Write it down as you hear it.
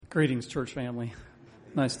Greetings, church family.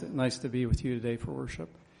 Nice to be with you today for worship.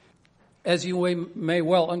 As you may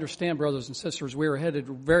well understand, brothers and sisters, we are headed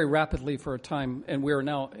very rapidly for a time, and we are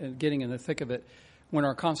now getting in the thick of it, when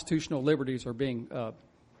our constitutional liberties are being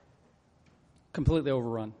completely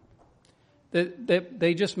overrun.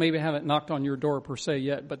 They just maybe haven't knocked on your door per se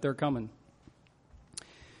yet, but they're coming.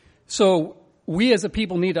 So we as a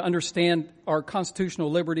people need to understand our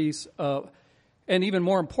constitutional liberties, and even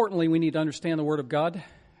more importantly, we need to understand the Word of God,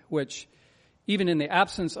 which even in the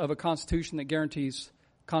absence of a constitution that guarantees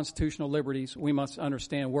constitutional liberties, we must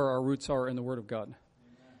understand where our roots are in the Word of God.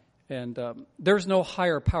 And there's no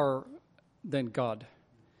higher power than God.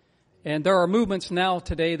 And there are movements now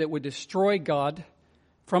today that would destroy God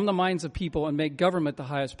from the minds of people and make government the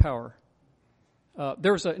highest power.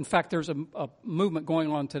 There's a movement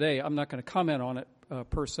going on today. I'm not going to comment on it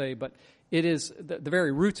per se, but it is the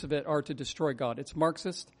very roots of it are to destroy God. It's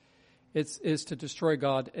Marxist. It is to destroy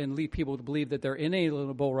God and lead people to believe that their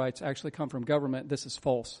inalienable rights actually come from government. This is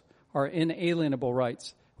false. Our inalienable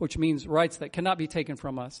rights, which means rights that cannot be taken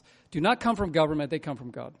from us, do not come from government. They come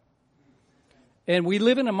from God. And we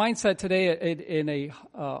live in a mindset today, in a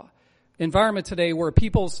environment today where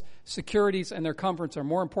people's securities and their comforts are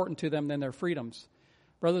more important to them than their freedoms.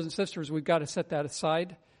 Brothers and sisters, we've got to set that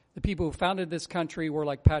aside. The people who founded this country were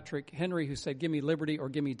like Patrick Henry, who said, "Give me liberty or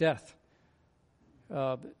give me death."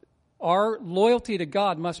 Our loyalty to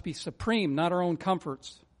God must be supreme, not our own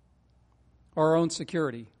comforts or our own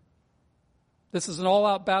security. This is an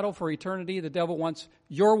all-out battle for eternity. The devil wants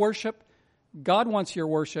your worship. God wants your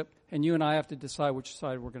worship. And you and I have to decide which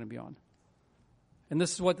side we're going to be on. And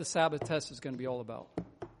this is what the Sabbath test is going to be all about.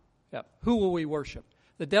 Yeah. Who will we worship?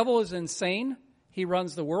 The devil is insane. He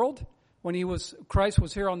runs the world. When Christ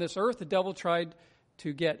was here on this earth, the devil tried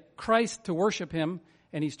to get Christ to worship him.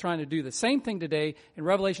 And he's trying to do the same thing today. And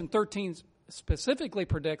Revelation 13 specifically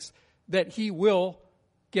predicts that he will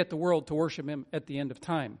get the world to worship him at the end of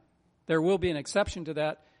time. There will be an exception to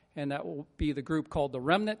that, and that will be the group called the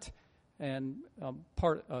remnant. And a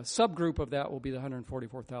subgroup of that will be the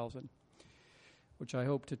 144,000, which I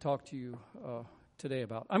hope to talk to you today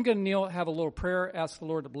about. I'm going to kneel, have a little prayer, ask the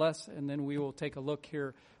Lord to bless, and then we will take a look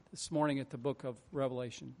here this morning at the book of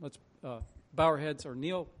Revelation. Let's bow our heads or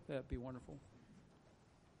kneel. That'd be wonderful.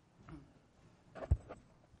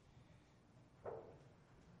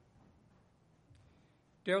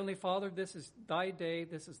 Dear Heavenly Father, this is thy day,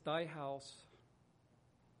 this is thy house,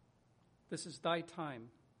 this is thy time.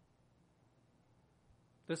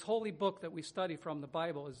 This holy book that we study from, the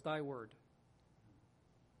Bible, is thy word.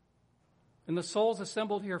 And the souls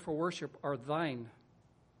assembled here for worship are thine.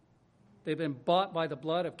 They've been bought by the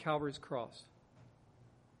blood of Calvary's cross.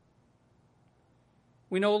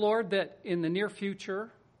 We know, Lord, that in the near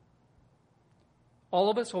future,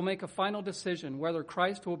 all of us will make a final decision whether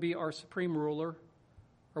Christ will be our supreme ruler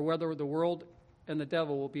or whether the world and the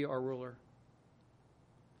devil will be our ruler.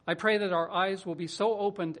 I pray that our eyes will be so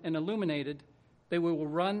opened and illuminated that we will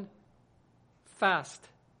run fast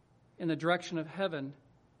in the direction of heaven,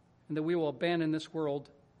 and that we will abandon this world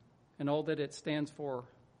and all that it stands for.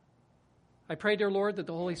 I pray, dear Lord, that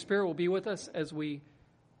the Holy Spirit will be with us as we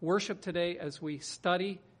worship today, as we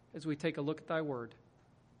study, as we take a look at thy word.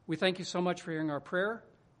 We thank you so much for hearing our prayer,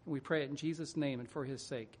 and we pray it in Jesus' name and for his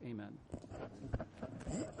sake. Amen.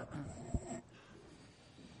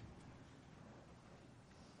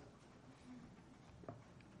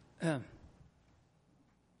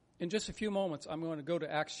 In just a few moments, I'm going to go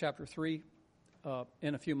to Acts chapter 3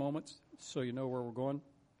 in a few moments, so you know where we're going.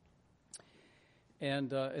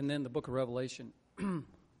 And then the book of Revelation.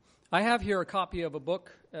 I have here a copy of a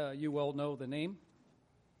book. You well know the name.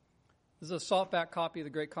 This is a softback copy of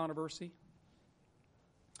The Great Controversy.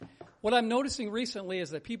 What I'm noticing recently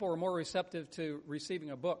is that people are more receptive to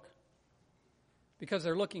receiving a book because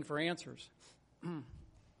they're looking for answers.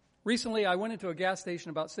 Recently, I went into a gas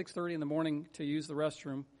station about 6:30 in the morning to use the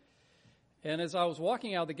restroom. And as I was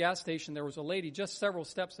walking out of the gas station, there was a lady just several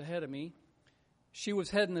steps ahead of me. She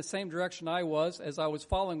was heading the same direction I was. As I was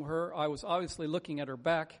following her, I was obviously looking at her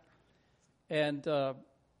back. And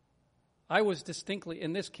I was distinctly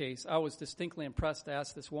impressed to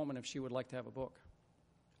ask this woman if she would like to have a book.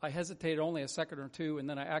 I hesitated only a second or two, and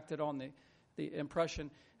then I acted on the impression.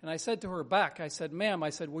 And I said to her back, I said, "Ma'am," I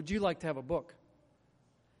said, "would you like to have a book?"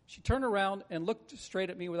 She turned around and looked straight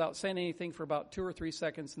at me without saying anything for about 2 or 3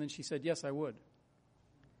 seconds, and then she said, "Yes, I would."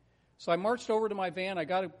 So I marched over to my van. I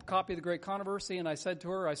got a copy of The Great Controversy, and I said to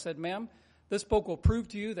her, I said, "Ma'am, this book will prove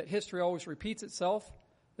to you that history always repeats itself,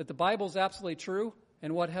 that the Bible is absolutely true,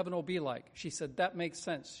 and what heaven will be like." She said, "That makes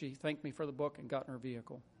sense." She thanked me for the book and got in her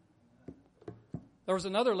vehicle. There was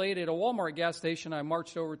another lady at a Walmart gas station. I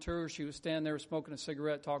marched over to her. She was standing there smoking a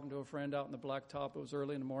cigarette, talking to a friend out in the blacktop. It was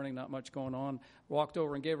early in the morning, not much going on. Walked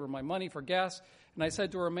over and gave her my money for gas. And I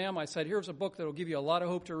said to her, ma'am, I said, here's a book that will give you a lot of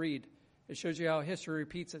hope to read. It shows you how history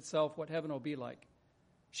repeats itself, what heaven will be like.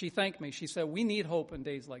 She thanked me. She said, we need hope in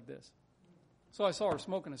days like this. So I saw her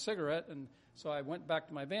smoking a cigarette, and so I went back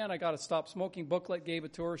to my van. I got a stop smoking booklet, gave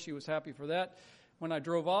it to her. She was happy for that. When I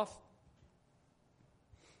drove off,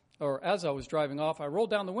 or as I was driving off, I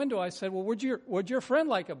rolled down the window. I said, well, would your friend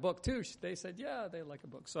like a book too? They said, yeah, they like a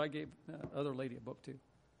book. So I gave the other lady a book too.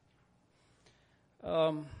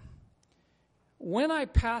 When I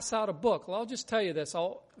pass out a book, well, I'll just tell you this.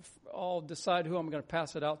 I'll decide who I'm going to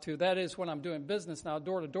pass it out to. That is when I'm doing business now.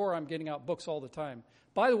 Door to door, I'm getting out books all the time.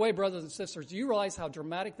 By the way, brothers and sisters, do you realize how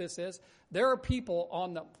dramatic this is? There are people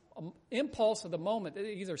on the impulse of the moment that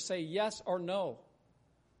either say yes or no.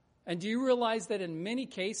 And do you realize that in many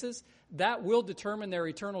cases, that will determine their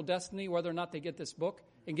eternal destiny, whether or not they get this book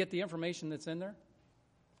and get the information that's in there?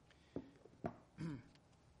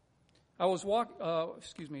 I was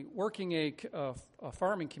working a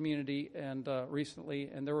farming community and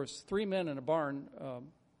recently, and there was 3 men in a barn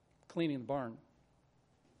cleaning the barn.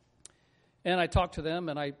 And I talked to them,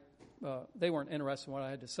 and they weren't interested in what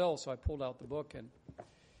I had to sell, so I pulled out the book. And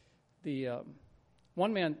the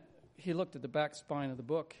one man, he looked at the back spine of the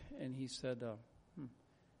book, and he said,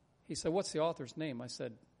 what's the author's name? I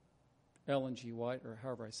said, Ellen G. White, or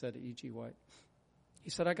however I said it, E.G. White. He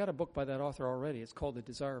said, I got a book by that author already. It's called The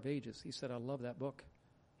Desire of Ages. He said, I love that book.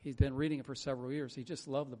 He's been reading it for several years. He just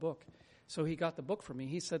loved the book. So he got the book for me.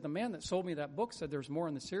 He said, the man that sold me that book said there's more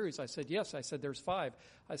in the series. I said, yes. I said, there's 5.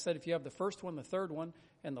 I said, if you have the first one, the third one,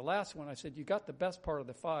 and the last one, I said, you got the best part of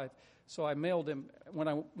the 5. So I mailed him, when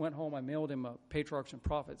I went home, I mailed him a Patriarchs and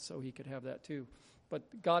Prophets so he could have that too.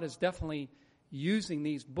 But God is definitely using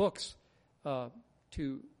these books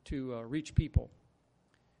to reach people.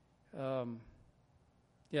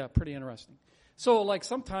 Yeah, pretty interesting. So, like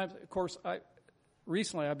sometimes, of course,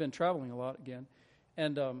 recently I've been traveling a lot again,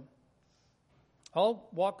 and I'll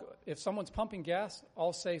walk, if someone's pumping gas,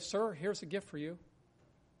 I'll say, sir, here's a gift for you.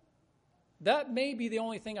 That may be the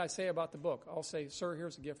only thing I say about the book. I'll say, sir,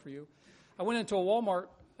 here's a gift for you. I went into a Walmart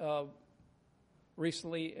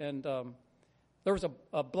recently, and there was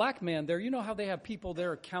a black man there. You know how they have people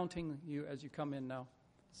there counting you as you come in now?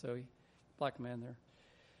 So, black man there.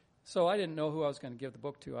 So I didn't know who I was going to give the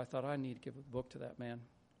book to. I thought I need to give the book to that man.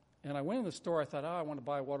 And I went in the store. I thought, I want to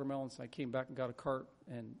buy watermelons. So I came back and got a cart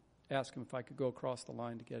and asked him if I could go across the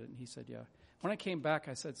line to get it. And he said, yeah. When I came back,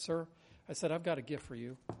 I said, sir, I've got a gift for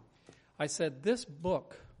you. I said, this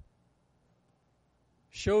book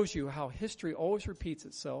shows you how history always repeats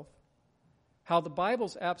itself, how the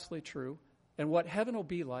Bible's absolutely true, and what heaven will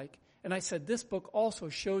be like. And I said, this book also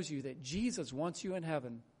shows you that Jesus wants you in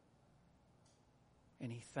heaven.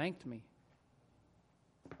 And he thanked me.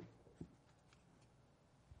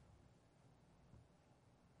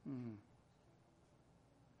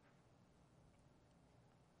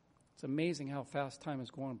 It's amazing how fast time is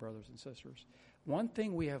going, brothers and sisters. One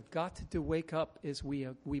thing we have got to wake up is we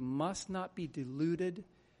must not be deluded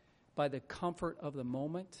by the comfort of the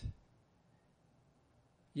moment.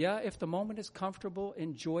 Yeah, if the moment is comfortable,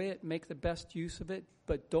 enjoy it, make the best use of it,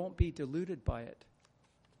 but don't be deluded by it.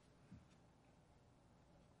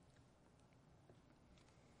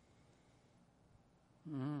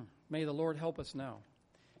 May the Lord help us now.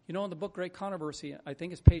 You know, in the book Great Controversy, I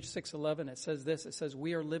think it's page 611, it says this. It says,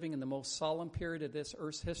 we are living in the most solemn period of this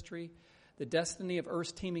earth's history. The destiny of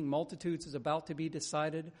earth's teeming multitudes is about to be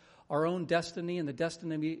decided. Our own destiny and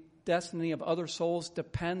the destiny of other souls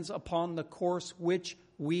depends upon the course which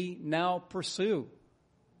we now pursue.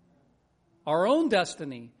 Our own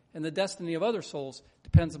destiny and the destiny of other souls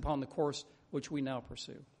depends upon the course which we now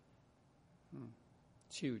pursue.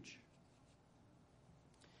 It's huge.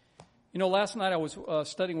 You know, last night I was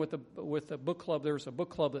studying with a book club. There's a book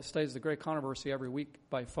club that studies the Great Controversy every week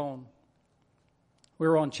by phone. We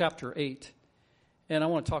were on chapter 8, and I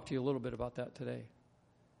want to talk to you a little bit about that today,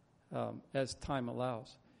 as time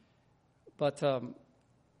allows. But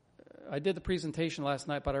I did the presentation last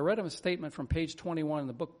night, but I read a statement from page 21 in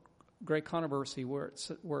the book Great Controversy where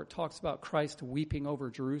it talks about Christ weeping over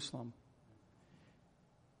Jerusalem.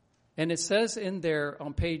 And it says in there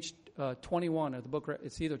on page 21 of the book,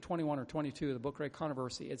 it's either 21 or 22 of the book Great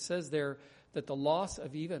Controversy, it says there that the loss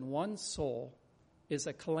of even one soul is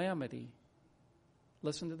a calamity.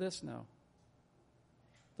 Listen to this now.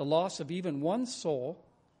 The loss of even one soul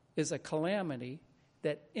is a calamity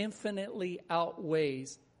that infinitely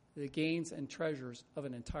outweighs the gains and treasures of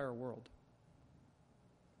an entire world.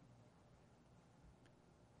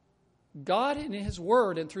 God in His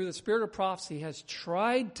Word and through the Spirit of prophecy has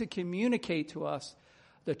tried to communicate to us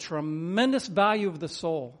the tremendous value of the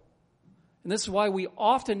soul. And this is why we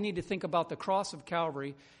often need to think about the cross of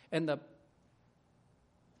Calvary and the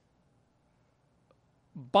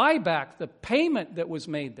buyback, the payment that was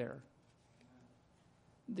made there.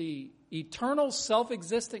 The eternal,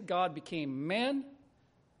 self-existent God became man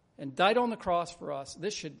and died on the cross for us.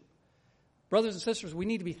 This should, brothers and sisters, we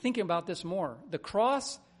need to be thinking about this more. The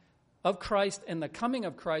cross of Christ and the coming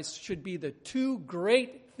of Christ should be the two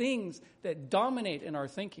great things that dominate in our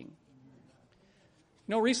thinking.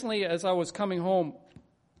 You know, recently as I was coming home,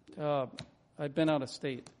 I'd been out of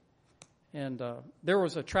state, and there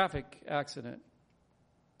was a traffic accident.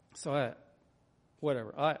 So I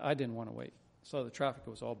didn't want to wait. So the traffic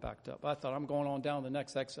was all backed up. I thought, I'm going on down the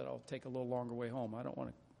next exit. I'll take a little longer way home. I don't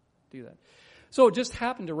want to do that. So it just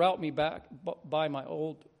happened to route me back by my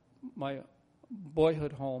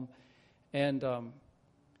boyhood home, and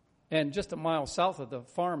just a mile south of the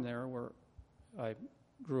farm there where I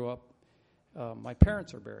grew up, my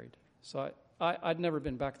parents are buried. So I'd never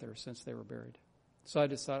been back there since they were buried. So I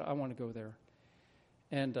decided I want to go there.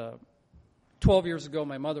 And 12 years ago,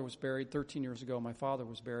 my mother was buried. 13 years ago, my father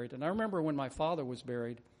was buried. And I remember when my father was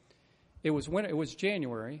buried, it was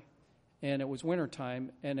January, and it was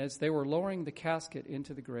wintertime. And as they were lowering the casket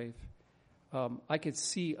into the grave, I could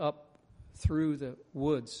see up through the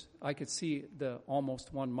woods. I could see the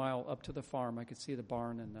almost 1 mile up to the farm. I could see the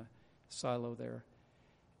barn and the silo there.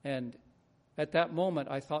 And at that moment,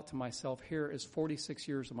 I thought to myself, here is 46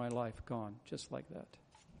 years of my life gone, just like that.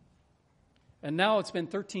 And now it's been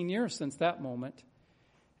 13 years since that moment,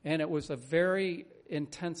 and it was a very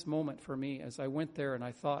intense moment for me as I went there and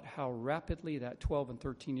I thought how rapidly that 12 and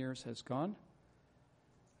 13 years has gone.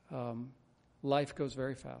 Life goes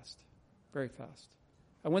very fast, very fast.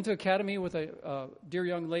 I went to academy with a dear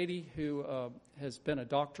young lady who has been a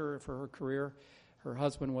doctor for her career. Her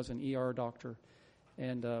husband was an ER doctor,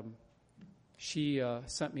 and she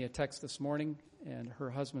sent me a text this morning, and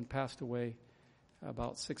her husband passed away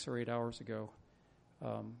about 6 or 8 hours ago.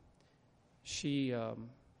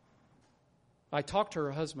 I talked to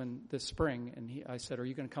her husband this spring, and I said, "Are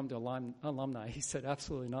you going to come to alumni?" He said,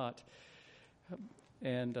 "Absolutely not."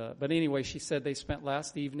 But anyway, she said they spent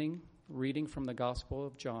last evening reading from the Gospel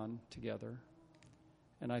of John together.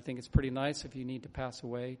 And I think it's pretty nice if you need to pass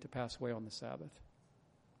away on the Sabbath.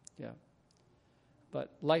 Yeah.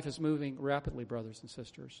 But life is moving rapidly, brothers and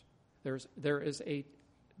sisters. There is a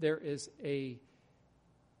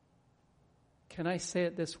can I say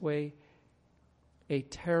it this way? A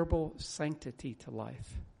terrible sanctity to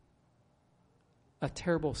life. A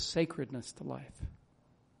terrible sacredness to life.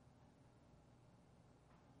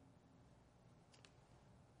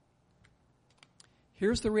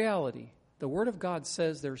 Here's the reality. The Word of God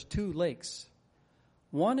says there's 2 lakes.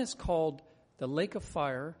 One is called the lake of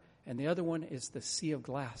fire, and the other one is the sea of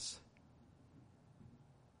glass.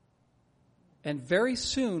 And very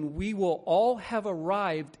soon we will all have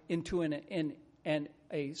arrived into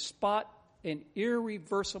a spot, an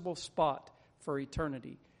irreversible spot for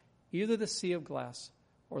eternity. Either the sea of glass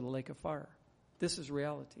or the lake of fire. This is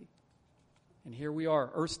reality. And here we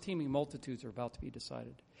are. Earth's teeming multitudes are about to be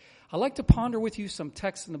decided. I'd like to ponder with you some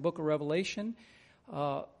texts in the book of Revelation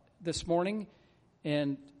this morning.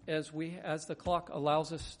 And as the clock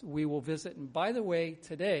allows us, we will visit. And by the way,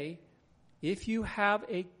 today, if you have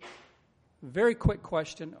a very quick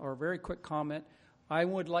question or a very quick comment, I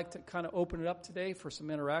would like to kind of open it up today for some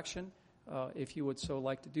interaction, if you would so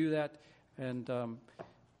like to do that. And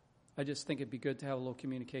I just think it'd be good to have a little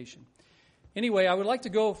communication. Anyway, I would like to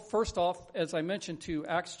go first off, as I mentioned, to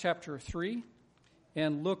Acts chapter 3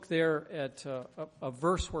 and look there at a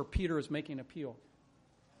verse where Peter is making an appeal.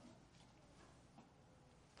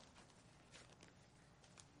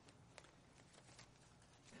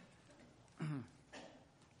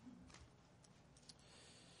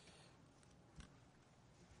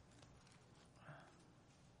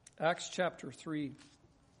 Acts chapter 3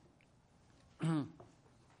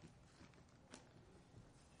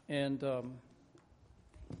 and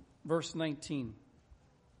verse 19.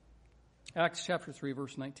 Acts chapter 3,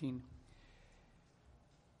 verse 19.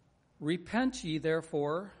 Repent ye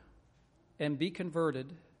therefore and be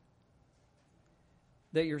converted,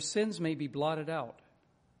 that your sins may be blotted out,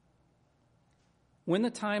 when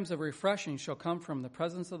the times of refreshing shall come from the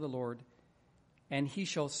presence of the Lord, and he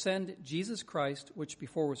shall send Jesus Christ, which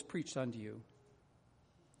before was preached unto you.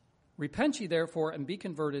 Repent ye therefore and be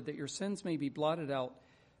converted, that your sins may be blotted out,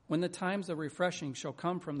 when the times of refreshing shall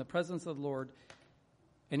come from the presence of the Lord,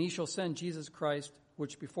 and he shall send Jesus Christ,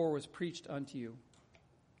 which before was preached unto you.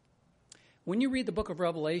 when you read the book of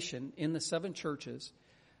Revelation in the 7 churches,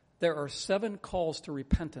 there are 7 calls to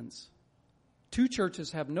repentance. 2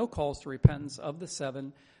 churches have no calls to repentance of the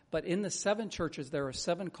 7, but in the 7 churches there are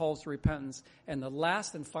 7 calls to repentance, and the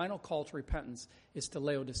last and final call to repentance is to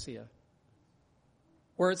Laodicea,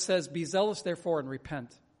 where it says, "Be zealous therefore and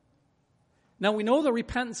repent." Now we know that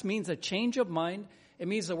repentance means a change of mind. It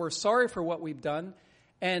means that we're sorry for what we've done,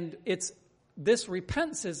 and this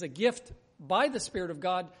repentance is a gift by the Spirit of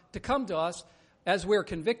God to come to us as we're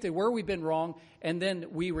convicted where we've been wrong, and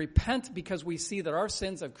then we repent because we see that our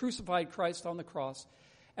sins have crucified Christ on the cross,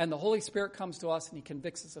 and the Holy Spirit comes to us and He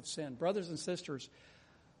convicts us of sin. Brothers and sisters,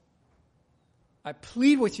 I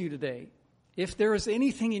plead with you today, if there is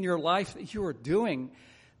anything in your life that you are doing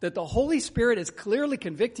that the Holy Spirit is clearly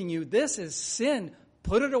convicting you, this is sin,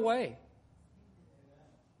 put it away.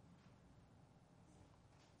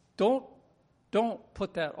 Don't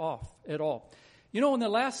put that off at all. You know, in the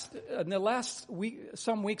last week,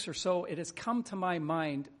 some weeks or so, it has come to my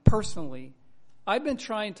mind personally. I've been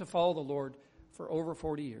trying to follow the Lord for over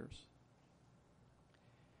 40 years.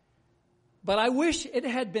 But I wish it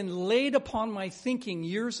had been laid upon my thinking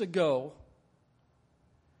years ago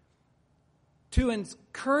to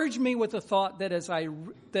encourage me with the thought that as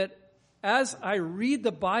I read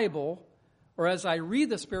the Bible, or as I read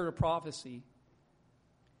the Spirit of prophecy,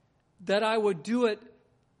 that I would do it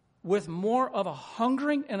with more of a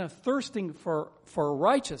hungering and a thirsting for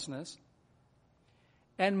righteousness,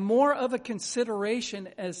 and more of a consideration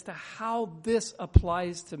as to how this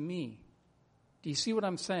applies to me. Do you see what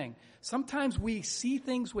I'm saying? Sometimes we see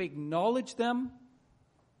things, we acknowledge them,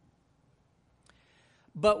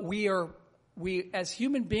 but we as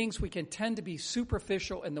human beings, we can tend to be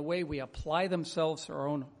superficial in the way we apply themselves to our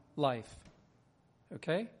own life.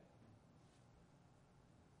 Okay?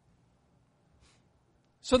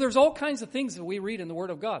 So there's all kinds of things that we read in the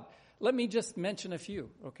Word of God. Let me just mention a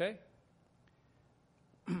few, okay?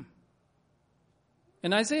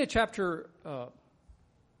 In Isaiah chapter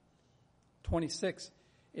 26,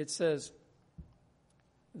 it says,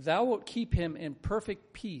 "Thou wilt keep him in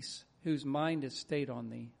perfect peace, whose mind is stayed on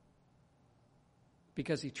thee,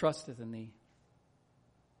 because he trusteth in thee."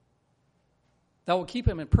 Thou wilt keep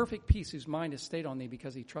him in perfect peace, whose mind is stayed on thee,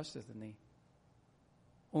 because he trusteth in thee.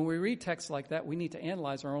 When we read texts like that, we need to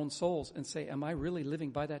analyze our own souls and say, am I really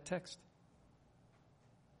living by that text?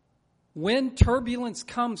 When turbulence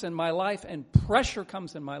comes in my life and pressure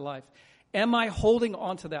comes in my life, am I holding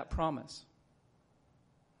on to that promise?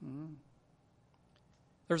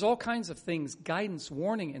 There's all kinds of things, guidance,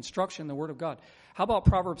 warning, instruction in the Word of God. How about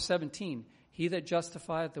Proverbs 17? He that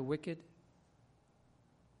justifieth the wicked.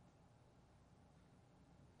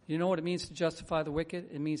 You know what it means to justify the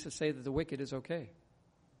wicked? It means to say that the wicked is okay.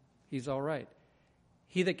 He's all right.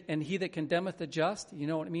 He that condemneth the just, you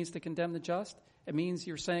know what it means to condemn the just? It means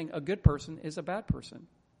you're saying a good person is a bad person.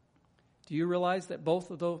 Do you realize that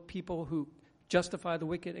both of those people who justify the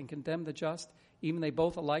wicked and condemn the just, even they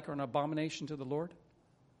both alike are an abomination to the Lord?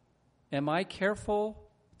 Am I careful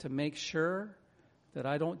to make sure that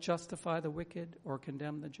I don't justify the wicked or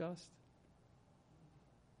condemn the just?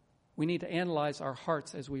 We need to analyze our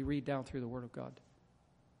hearts as we read down through the Word of God.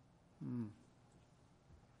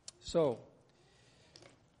 So,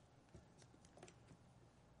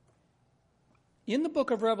 in the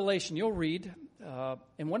book of Revelation, you'll read,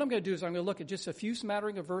 and what I'm going to do is I'm going to look at just a few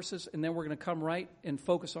smattering of verses, and then we're going to come right and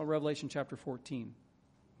focus on Revelation chapter 14.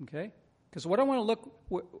 Okay? Because what I want to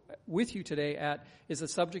look with you today at is the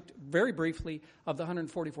subject, very briefly, of the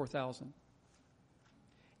 144,000.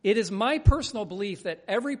 It is my personal belief that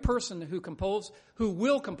every person who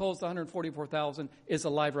will compose the 144,000 is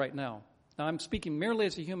alive right now. Now, I'm speaking merely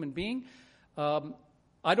as a human being.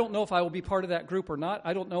 I don't know if I will be part of that group or not.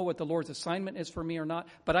 I don't know what the Lord's assignment is for me or not.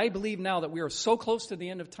 But I believe now that we are so close to the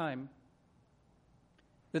end of time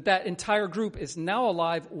that entire group is now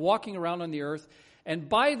alive, walking around on the earth. And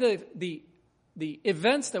by the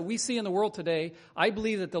events that we see in the world today, I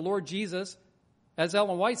believe that the Lord Jesus, as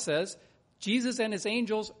Ellen White says, Jesus and his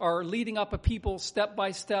angels are leading up a people step by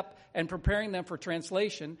step and preparing them for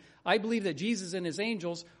translation. I believe that Jesus and his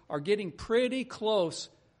angels are getting pretty close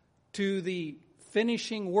to the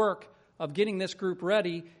finishing work of getting this group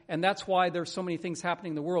ready, and that's why there's so many things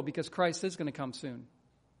happening in the world, because Christ is going to come soon.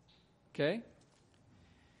 Okay?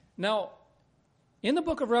 Now, in the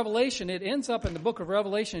book of Revelation, it ends up in the book of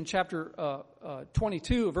Revelation, chapter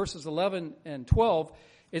 22, verses 11 and 12.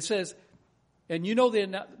 It says, and you know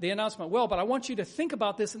the announcement well, but I want you to think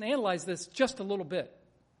about this and analyze this just a little bit.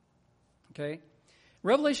 Okay?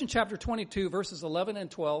 Revelation chapter 22, verses 11 and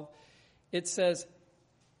 12, it says,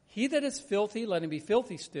 "He that is filthy, let him be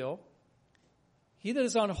filthy still. He that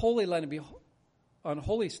is unholy, let him be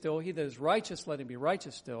unholy still. He that is righteous, let him be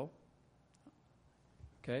righteous still.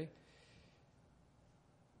 Okay?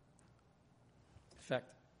 In fact,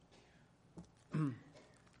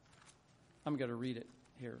 I'm going to read it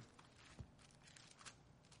here.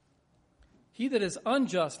 He that is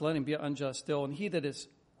unjust, let him be unjust still. And he that is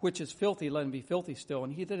which is filthy, let him be filthy still.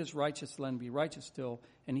 And he that is righteous, let him be righteous still.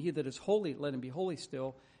 And he that is holy, let him be holy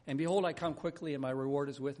still. And behold, I come quickly, and my reward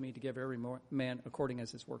is with me to give every man according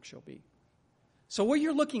as his work shall be. So what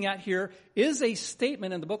you're looking at here is a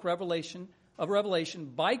statement in the book of Revelation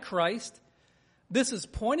by Christ. This is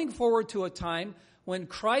pointing forward to a time when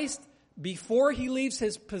Christ, before he leaves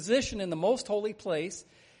his position in the most holy place,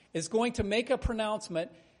 is going to make a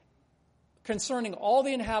pronouncement concerning all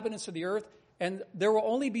the inhabitants of the earth. And there will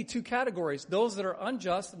only be two categories, those that are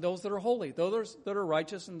unjust and those that are holy, those that are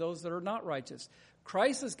righteous and those that are not righteous.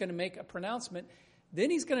 Christ is going to make a pronouncement.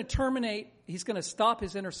 Then he's going to terminate, he's going to stop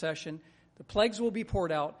his intercession. The plagues will be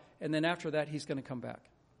poured out. And then after that, he's going to come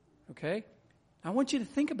back. Okay? I want you to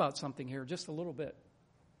think about something here just a little bit.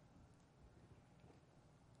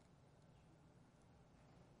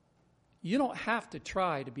 You don't have to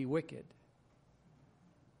try to be wicked.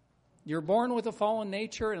 You're born with a fallen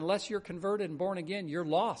nature, and unless you're converted and born again, you're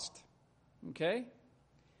lost. Okay?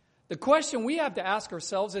 The question we have to ask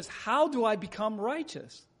ourselves is, how do I become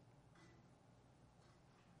righteous?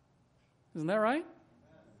 Isn't that right?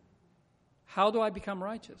 How do I become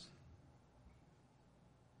righteous?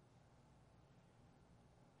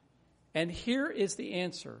 And here is the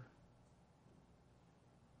answer.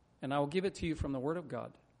 And I will give it to you from the Word of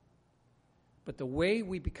God. But the way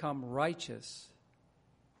we become righteous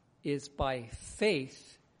is by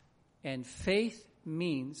faith, and faith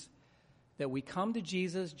means that we come to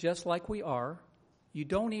Jesus just like we are. You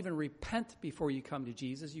don't even repent before you come to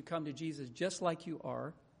Jesus. You come to Jesus just like you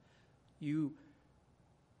are.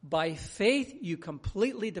 By faith, you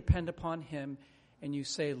completely depend upon him, and you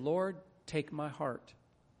say, Lord, take my heart.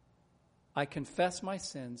 I confess my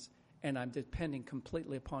sins, and I'm depending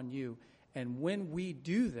completely upon you. And when we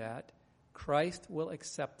do that, Christ will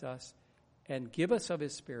accept us and give us of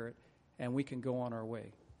his Spirit, and we can go on our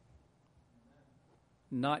way.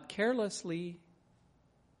 Not carelessly,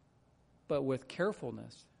 but with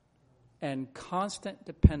carefulness and constant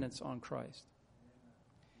dependence on Christ.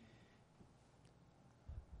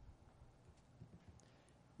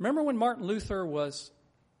 Remember when Martin Luther was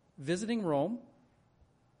visiting Rome,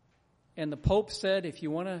 and the Pope said, if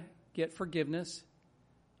you want to get forgiveness,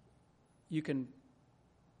 you can.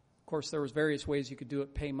 Of course, there was various ways you could do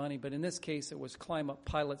it, pay money, but in this case, it was climb up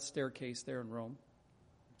Pilate's staircase there in Rome.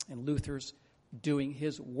 And Luther's doing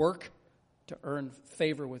his work to earn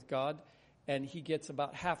favor with God, and he gets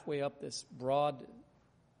about halfway up this broad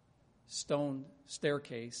stone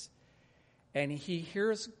staircase, and he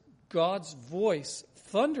hears God's voice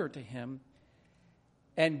thunder to him,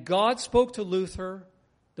 and God spoke to Luther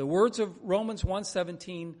the words of Romans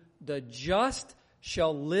 1:17, the just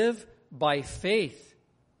shall live by faith.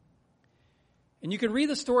 And you can read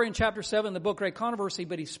the story in chapter 7 in the book Great Controversy,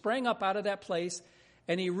 but he sprang up out of that place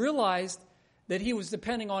and he realized that he was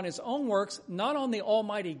depending on his own works, not on the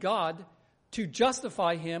Almighty God, to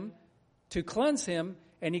justify him, to cleanse him.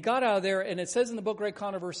 And he got out of there, and it says in the book Great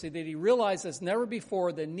Controversy that he realized as never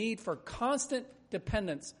before the need for constant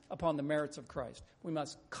dependence upon the merits of Christ. We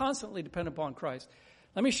must constantly depend upon Christ.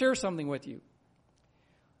 Let me share something with you.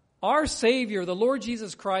 Our Savior, the Lord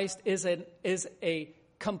Jesus Christ, is a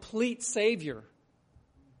complete Savior.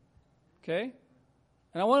 Okay?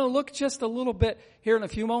 And I want to look just a little bit here in a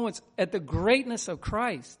few moments at the greatness of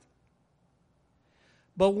Christ.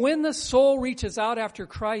 But when the soul reaches out after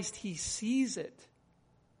Christ, he sees it.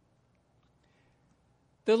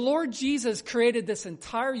 The Lord Jesus created this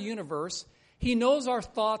entire universe. He knows our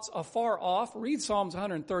thoughts afar off. Read Psalms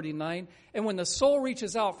 139. And when the soul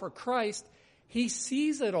reaches out for Christ, he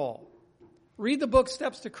sees it all. Read the book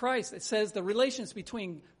Steps to Christ. It says the relations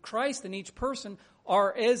between Christ and each person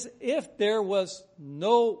are as if there was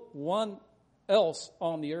no one else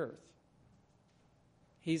on the earth.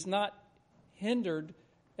 He's not hindered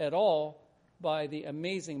at all by the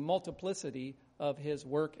amazing multiplicity of his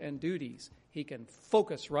work and duties. He can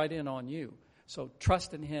focus right in on you. So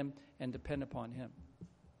trust in him and depend upon him.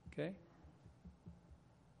 Okay?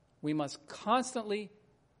 We must constantly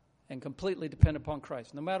and completely depend upon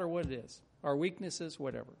Christ, no matter what it is. Our weaknesses,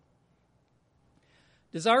 whatever.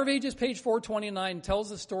 Desire of Ages, page 429, tells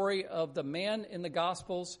the story of the man in the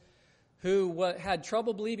Gospels who had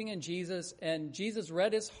trouble believing in Jesus, and Jesus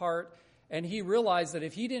read his heart, and he realized that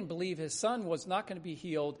if he didn't believe, his son was not going to be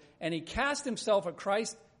healed, and he cast himself at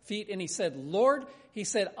Christ's feet, and he said, Lord, he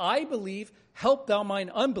said, I believe, help thou mine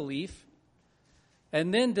unbelief.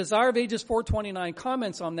 And then Desire of Ages 429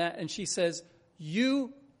 comments on that, and she says,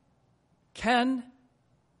 you can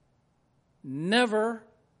never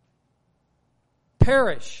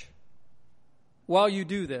perish while you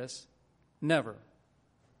do this. Never.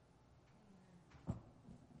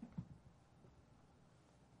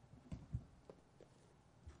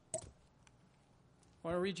 I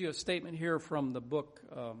want to read you a statement here from the book,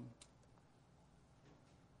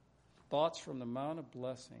 Thoughts from the Mount of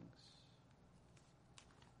Blessings.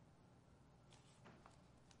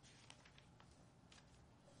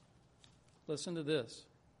 Listen to this.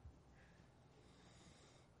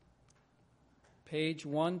 Page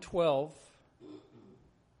 112.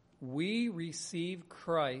 We receive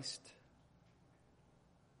Christ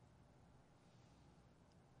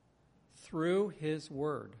through His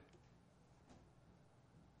Word.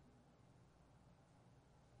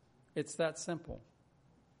 It's that simple.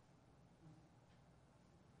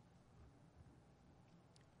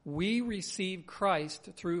 We receive Christ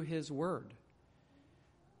through His Word.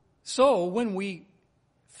 So when we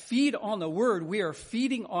feed on the Word, we are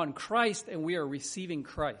feeding on Christ and we are receiving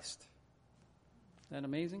Christ. Isn't that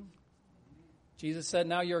amazing? Jesus said,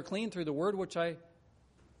 now you are clean through the Word which I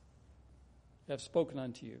have spoken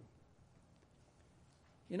unto you.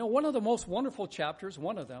 You know, one of the most wonderful chapters,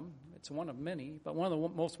 one of them, it's one of many, but one of the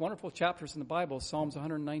most wonderful chapters in the Bible is Psalms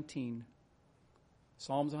 119.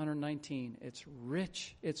 Psalms 119. It's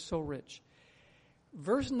rich. It's so rich.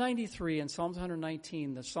 Verse 93 in Psalms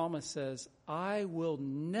 119, the psalmist says, I will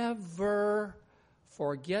never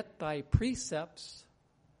forget thy precepts.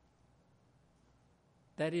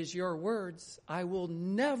 That is your words. I will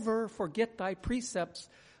never forget thy precepts,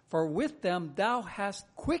 for with them thou hast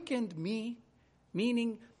quickened me.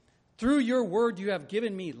 Meaning, through your word you have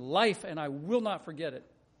given me life, and I will not forget it.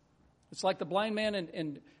 It's like the blind man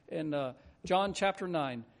in John chapter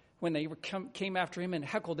 9, when they came after him and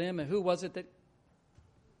heckled him, and who was it that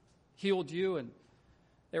healed you? And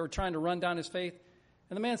they were trying to run down his faith.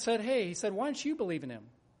 And the man said, hey, he said, why don't you believe in him?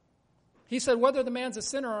 He said, whether the man's a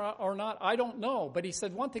sinner or not, I don't know. But he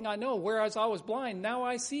said, one thing I know, whereas I was blind, now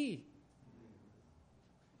I see.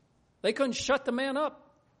 They couldn't shut the man up.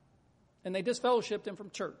 And they disfellowshipped him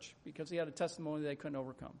from church because he had a testimony they couldn't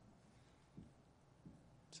overcome.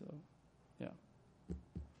 So, yeah.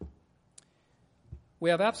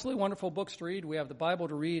 We have absolutely wonderful books to read. We have the Bible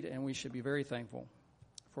to read, and we should be very thankful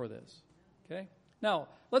for this. Okay? Now,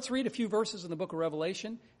 let's read a few verses in the book of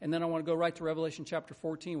Revelation, and then I want to go right to Revelation chapter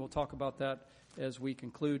 14. We'll talk about that as we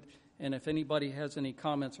conclude. And if anybody has any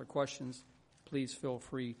comments or questions, please feel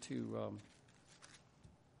free to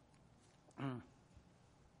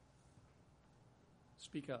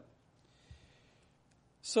speak up.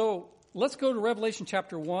 So let's go to Revelation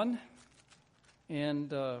chapter 1,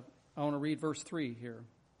 and I want to read verse 3 here.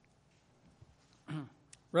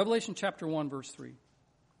 Revelation chapter 1, verse 3.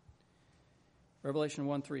 Revelation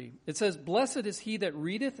 1:3. It says, blessed is he that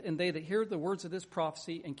readeth, and they that hear the words of this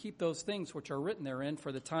prophecy, and keep those things which are written therein,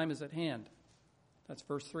 for the time is at hand. That's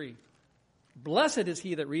verse 3. Blessed is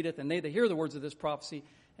he that readeth, and they that hear the words of this prophecy,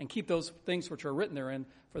 and keep those things which are written therein,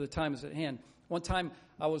 for the time is at hand. One time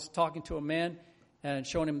I was talking to a man and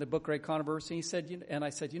showing him the book Great Controversy. He said, and I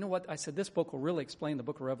said, you know what? I said, this book will really explain the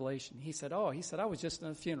book of Revelation. He said, I was just in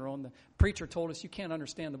a funeral, and the preacher told us you can't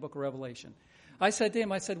understand the book of Revelation. I said to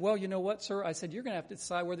him, well, you know what, sir? I said, you're going to have to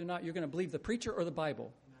decide whether or not you're going to believe the preacher or the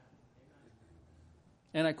Bible.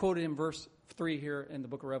 And I quoted him verse 3 here in the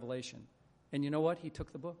book of Revelation. And you know what? He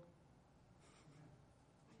took the book.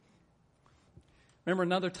 Remember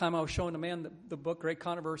another time I was showing a man the book Great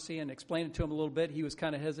Controversy and explained it to him a little bit. He was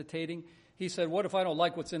kind of hesitating. He said, what if I don't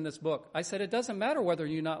like what's in this book? I said, it doesn't matter whether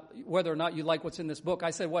or not you like what's in this book. I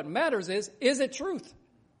said, what matters is it truth?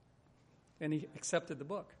 And he accepted the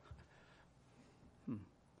book.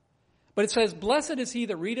 But it says, blessed is he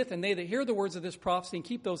that readeth, and they that hear the words of this prophecy, and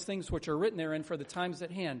keep those things which are written therein, for the time is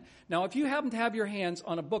at hand. Now, if you happen to have your hands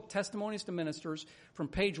on a book, Testimonies to Ministers, from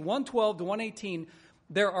page 112 to 118,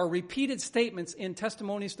 there are repeated statements in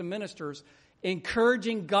Testimonies to Ministers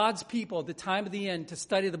encouraging God's people at the time of the end to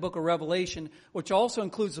study the book of Revelation, which also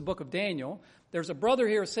includes the book of Daniel. There's a brother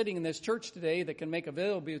here sitting in this church today that can make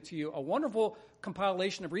available to you a wonderful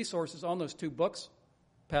compilation of resources on those two books,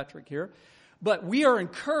 Patrick here. But we are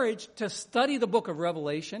encouraged to study the book of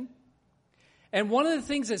Revelation. And one of the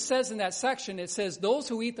things it says in that section, it says, those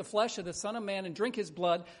who eat the flesh of the Son of Man and drink his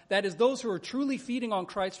blood, that is, those who are truly feeding on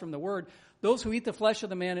Christ from the Word, those who eat the flesh of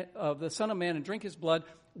the Son of Man and drink his blood,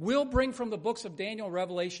 will bring from the books of Daniel and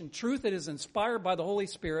Revelation truth that is inspired by the Holy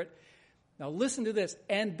Spirit. Now listen to this.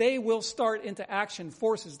 And they will start into action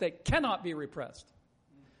forces that cannot be repressed.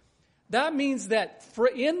 That means that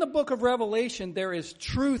in the book of Revelation, there is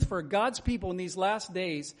truth for God's people in these last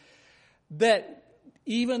days, that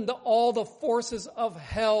even all the forces of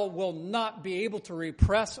hell will not be able to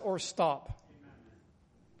repress or stop.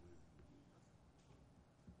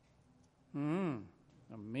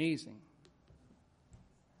 Amazing.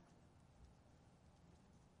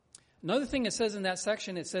 Another thing it says in that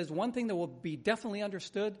section, it says one thing that will be definitely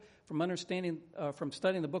understood from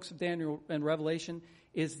studying the books of Daniel and Revelation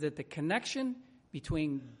is that the connection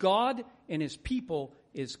between God and his people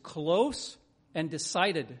is close and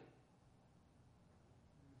decided.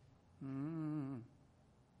 In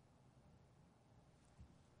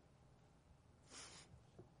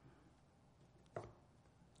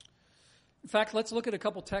fact, let's look at a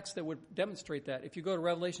couple texts that would demonstrate that. If you go to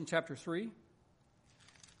Revelation chapter 3,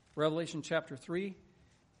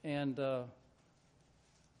 and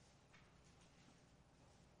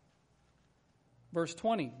verse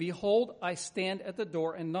 20, "Behold, I stand at the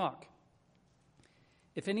door and knock.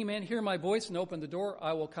 If any man hear my voice and open the door,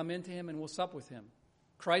 I will come into him and will sup with him."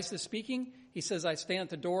 Christ is speaking. He says, I stand at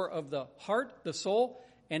the door of the heart, the soul,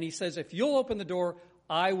 and he says, if you'll open the door,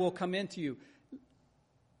 I will come into you.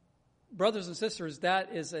 Brothers and sisters,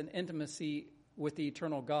 that is an intimacy with the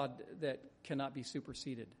eternal God that cannot be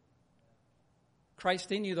superseded.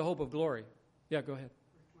 Christ in you, the hope of glory. Yeah, go ahead.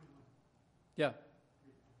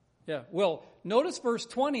 Yeah. Well, notice verse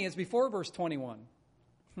 20 is before verse 21.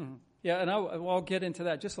 Yeah, and I'll get into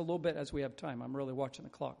that just a little bit as we have time. I'm really watching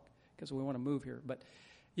the clock because we want to move here. But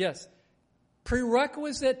yes,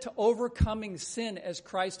 prerequisite to overcoming sin as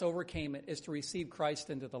Christ overcame it is to receive Christ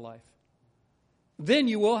into the life. Then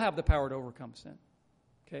you will have the power to overcome sin.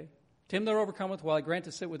 Okay? To him that overcometh, will I grant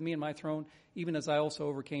to sit with me in my throne, even as I also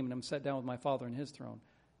overcame and am set down with my Father in his throne.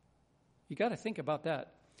 You got to think about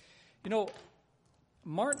that. You know,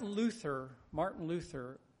 Martin Luther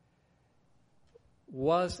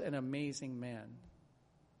was an amazing man,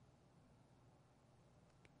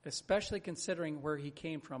 especially considering where he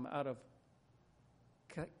came from out of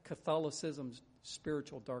Catholicism's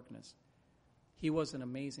spiritual darkness. He was an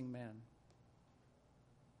amazing man.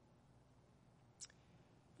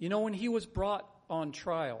 You know, when he was brought on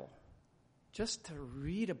trial, just to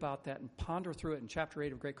read about that and ponder through it in chapter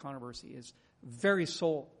 8 of Great Controversy is very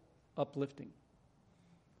soul uplifting.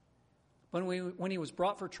 When he was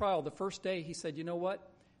brought for trial, the first day he said, you know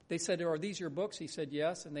what? They said, are these your books? He said,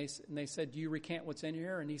 yes. And they said, do you recant what's in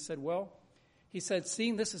here? And he said, well,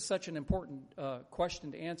 seeing this is such an important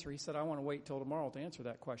question to answer, he said, I want to wait till tomorrow to answer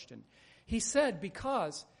that question. He said,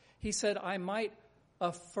 I might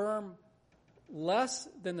affirm less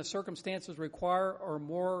than the circumstances require or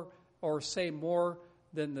more, or say more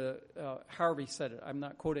than however he said it. I'm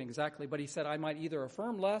not quoting exactly, but he said, I might either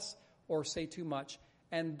affirm less or say too much,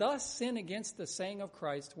 and thus sin against the saying of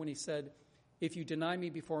Christ when he said, if you deny me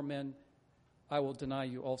before men, I will deny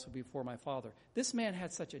you also before my Father. This man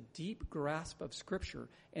had such a deep grasp of Scripture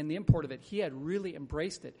and the import of it. He had really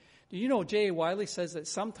embraced it. Do you know J.A. Wiley says that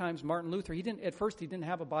sometimes Martin Luther, at first he didn't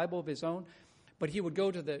have a Bible of his own, but he would go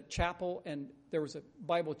to the chapel and there was a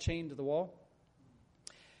Bible chained to the wall.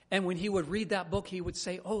 And when he would read that book, he would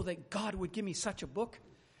say, oh, that God would give me such a book.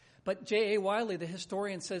 But J.A. Wiley, the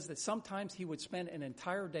historian, says that sometimes he would spend an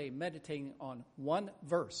entire day meditating on one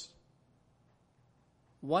verse.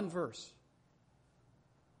 One verse.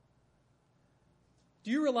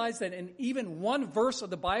 Do you realize that in even one verse of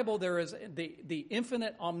the Bible, there is the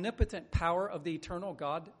infinite, omnipotent power of the eternal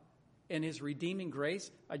God and his redeeming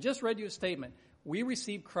grace? I just read you a statement. We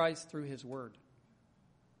receive Christ through his word.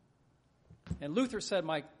 And Luther said,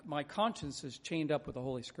 my conscience is chained up with the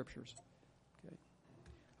Holy Scriptures.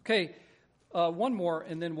 Okay, one more,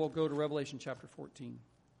 and then we'll go to Revelation chapter 14.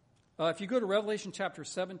 If you go to Revelation chapter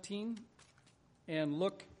 17 and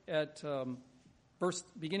look at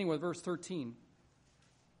beginning with verse 13.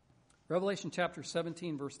 Revelation chapter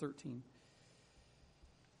 17, verse 13.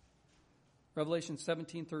 Revelation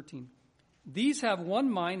 17:13. These have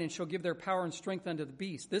one mind and shall give their power and strength unto the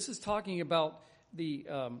beast. This is talking about the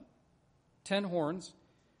 10 horns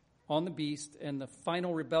on the beast and the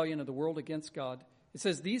final rebellion of the world against God. It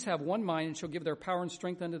says, these have one mind and shall give their power and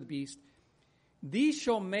strength unto the beast. These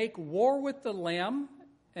shall make war with the Lamb.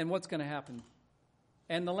 And what's going to happen?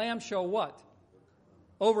 And the Lamb shall what?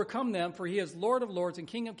 Overcome them, for he is Lord of lords and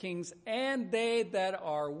King of kings, and they that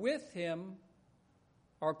are with him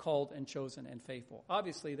are called and chosen and faithful.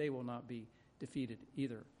 Obviously, they will not be defeated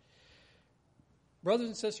either. Brothers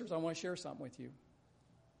and sisters, I want to share something with you.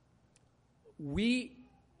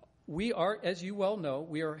 We are, as you well know,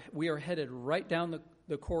 we are headed right down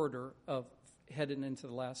the corridor of heading into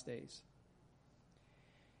the last days.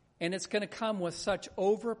 And it's going to come with such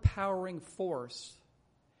overpowering force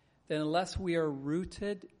that unless we are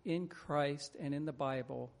rooted in Christ and in the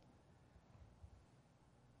Bible,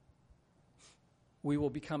 we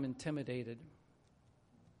will become intimidated.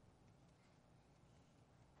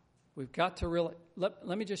 We've got to really, let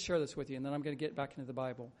me just share this with you, and then I'm going to get back into the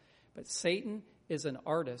Bible. But Satan is an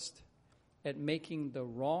artist at making the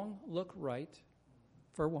wrong look right,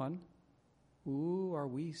 for one. Ooh, are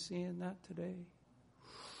we seeing that today?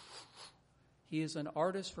 He is an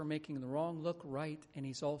artist for making the wrong look right, and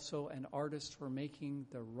he's also an artist for making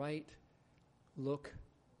the right look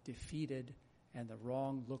defeated and the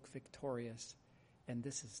wrong look victorious. And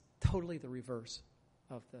this is totally the reverse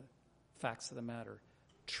of the facts of the matter.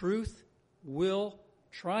 Truth will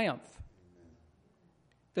triumph.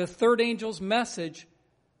 The third angel's message,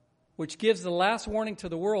 which gives the last warning to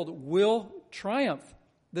the world, will triumph.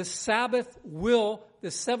 The seventh-day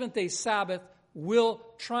Sabbath will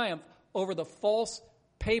triumph over the false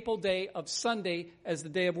papal day of Sunday as the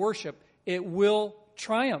day of worship. It will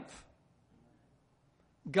triumph.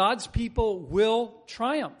 God's people will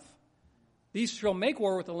triumph. These shall make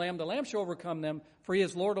war with the Lamb. The Lamb shall overcome them, for he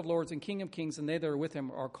is Lord of lords and King of kings, and they that are with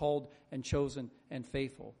him are called and chosen and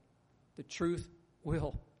faithful. The truth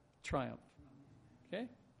will triumph. Okay?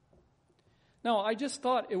 Now, I just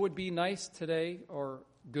thought it would be nice today, or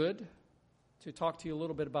good, to talk to you a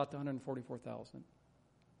little bit about the 144,000.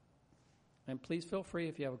 And please feel free,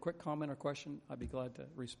 if you have a quick comment or question, I'd be glad to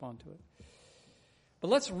respond to it. But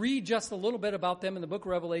let's read just a little bit about them in the book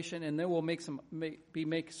of Revelation, and then we'll making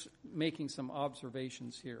some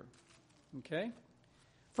observations here. Okay?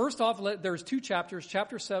 First off, there's two chapters,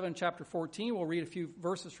 chapter 7 and chapter 14. We'll read a few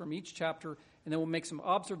verses from each chapter, and then we'll make some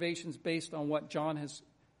observations based on what John has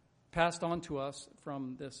passed on to us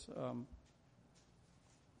from this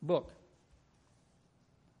book.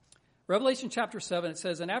 Revelation chapter 7, it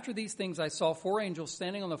says, "And after these things I saw four angels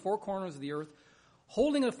standing on the four corners of the earth,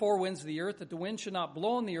 holding the four winds of the earth, that the wind should not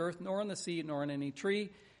blow on the earth, nor on the sea, nor on any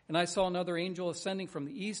tree. And I saw another angel ascending from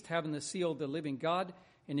the east, having the seal of the living God.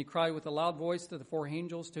 And he cried with a loud voice to the four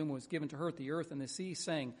angels, to whom it was given to hurt the earth and the sea,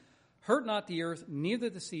 saying, Hurt not the earth, neither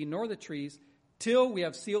the sea, nor the trees, till we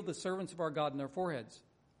have sealed the servants of our God in their foreheads.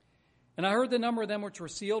 And I heard the number of them which were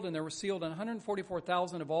sealed, and there were sealed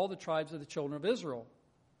 144,000 of all the tribes of the children of Israel."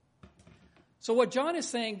 So what John is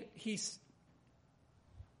saying, he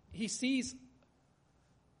sees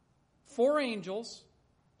four angels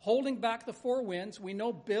holding back the four winds. We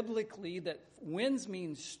know biblically that winds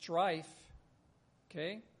mean strife.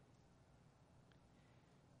 Okay?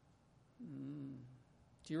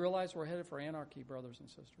 Do you realize we're headed for anarchy, brothers and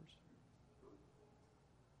sisters?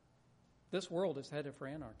 This world is headed for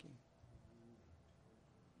anarchy.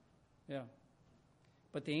 Yeah.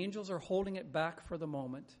 But the angels are holding it back for the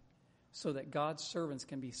moment so that God's servants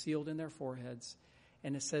can be sealed in their foreheads.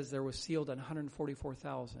 And it says there was sealed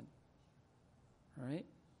 144,000. All right?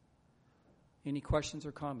 Any questions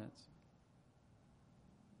or comments?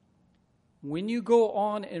 When you go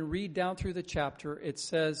on and read down through the chapter, it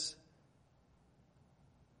says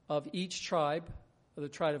of each tribe, the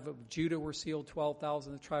tribe of Judah were sealed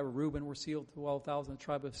 12,000, the tribe of Reuben were sealed 12,000, the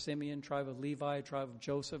tribe of Simeon, tribe of Levi, tribe of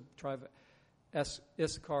Joseph, tribe of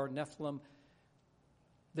Issachar, Nephilim.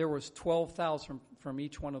 There was 12,000 from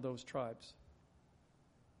each one of those tribes.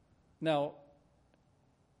 Now,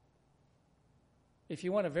 if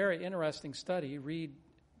you want a very interesting study,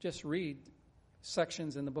 just read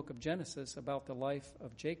sections in the book of Genesis about the life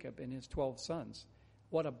of Jacob and his 12 sons.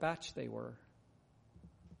 What a batch they were.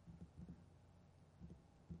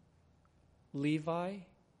 Levi,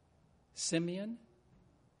 Simeon,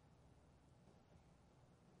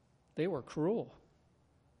 they were cruel.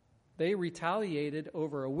 They retaliated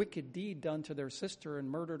over a wicked deed done to their sister and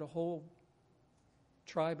murdered a whole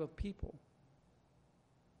tribe of people.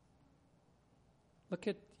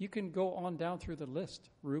 You can go on down through the list.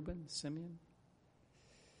 Reuben, Simeon.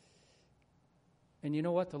 And you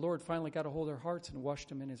know what? The Lord finally got a hold of their hearts and washed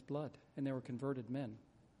them in his blood, and they were converted men.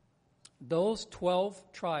 Those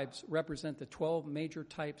 12 tribes represent the 12 major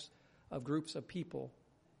types of groups of people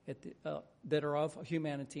that are of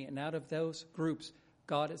humanity. And out of those groups,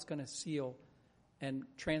 God is going to seal and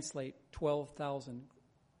translate 12,000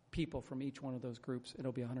 people from each one of those groups.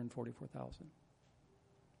 It'll be 144,000.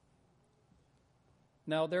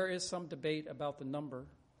 Now, there is some debate about the number.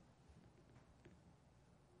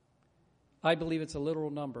 I believe it's a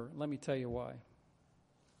literal number. Let me tell you why.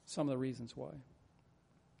 Some of the reasons why.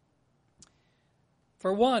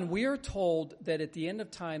 For one, we are told that at the end of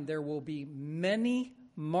time there will be many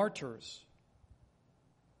martyrs.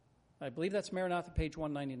 I believe that's Maranatha, page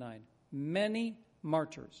 199. Many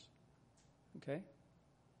martyrs. Okay?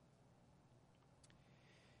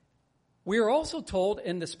 We are also told,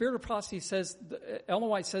 and the Spirit of prophecy says, Ellen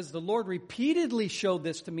White says, the Lord repeatedly showed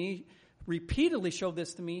this to me,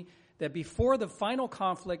 that before the final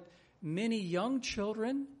conflict, many young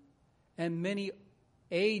children and many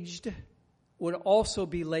aged would also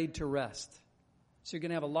be laid to rest. So you're going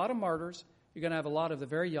to have a lot of martyrs. You're going to have a lot of the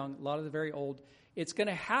very young, a lot of the very old. It's going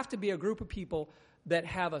to have to be a group of people that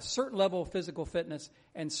have a certain level of physical fitness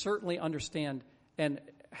and certainly understand and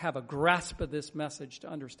have a grasp of this message to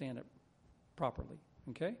understand it properly.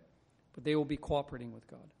 Okay? But they will be cooperating with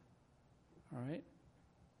God. All right?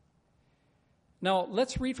 Now,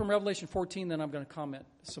 let's read from Revelation 14, then I'm going to comment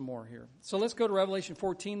some more here. So let's go to Revelation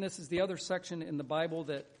 14. This is the other section in the Bible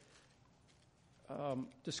that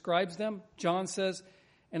describes them. John says,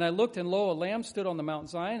 "And I looked, and lo, a lamb stood on the Mount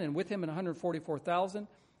Zion, and with him 144,000,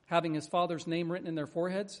 having his Father's name written in their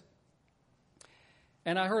foreheads.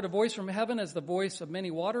 And I heard a voice from heaven as the voice of many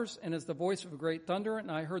waters, and as the voice of a great thunder.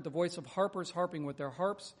 And I heard the voice of harpers harping with their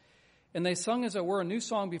harps. And they sung, as it were, a new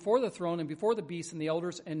song before the throne and before the beast and the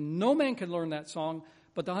elders. And no man could learn that song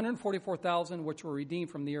but the 144,000 which were redeemed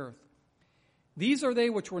from the earth. These are they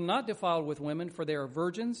which were not defiled with women, for they are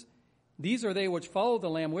virgins. These are they which follow the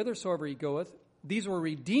Lamb whithersoever he goeth. These were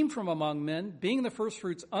redeemed from among men, being the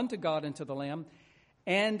firstfruits unto God and to the Lamb.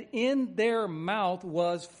 And in their mouth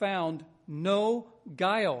was found no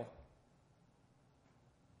guile."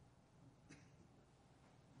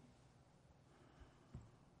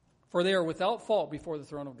 For they are without fault before the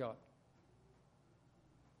throne of God.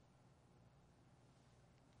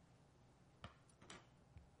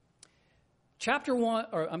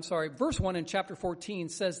 Verse 1 in chapter 14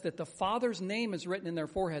 says that the Father's name is written in their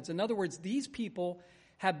foreheads. In other words, these people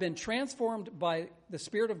have been transformed by the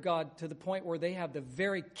Spirit of God to the point where they have the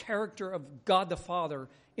very character of God the Father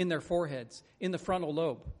in their foreheads, in the frontal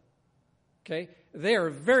lobe. Okay? They are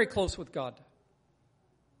very close with God.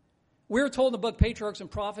 We're told in the book Patriarchs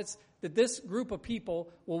and Prophets that this group of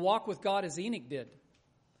people will walk with God as Enoch did.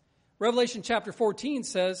 Revelation chapter 14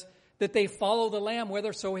 says that they follow the Lamb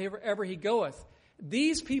whithersoever he goeth.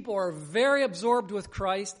 These people are very absorbed with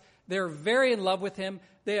Christ. They're very in love with him.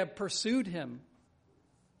 They have pursued him.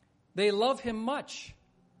 They love him much.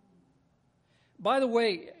 By the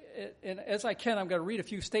way, and as I can, I'm going to read a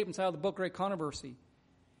few statements out of the book Great Controversy.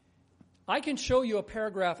 I can show you a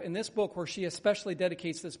paragraph in this book where she especially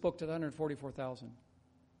dedicates this book to the 144,000.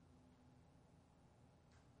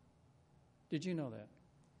 Did you know that?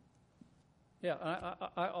 Yeah,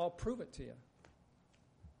 I'll prove it to you.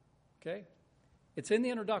 Okay? It's in the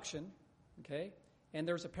introduction, okay? And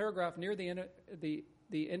there's a paragraph near the end of the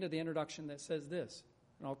introduction that says this.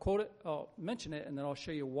 And I'll quote it, I'll mention it, and then I'll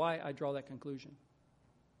show you why I draw that conclusion.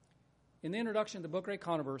 In the introduction to the book Great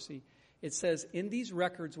Controversy, it says, "In these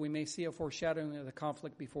records we may see a foreshadowing of the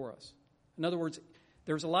conflict before us." In other words,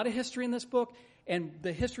 there's a lot of history in this book, and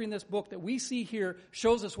the history in this book that we see here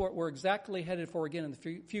shows us what we're exactly headed for again in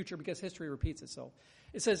the future, because history repeats itself.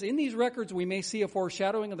 It says, "In these records we may see a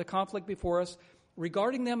foreshadowing of the conflict before us.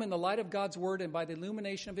 Regarding them in the light of God's word and by the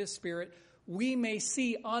illumination of his Spirit, we may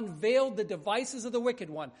see unveiled the devices of the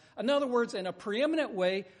wicked one." In other words, in a preeminent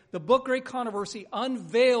way, the book Great Controversy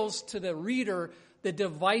unveils to the reader the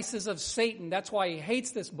devices of Satan. That's why he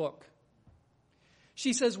hates this book.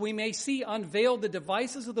 She says, "We may see unveiled the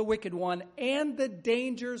devices of the wicked one and the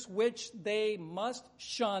dangers which they must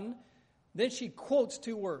shun." Then she quotes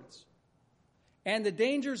two words. "And the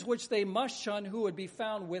dangers which they must shun, who would be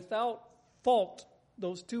found without fault."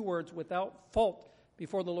 Those two words, without fault,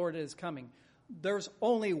 before the Lord is coming. There's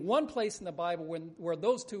only one place in the Bible where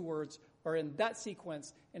those two words are in that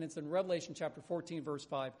sequence, and it's in Revelation chapter 14, verse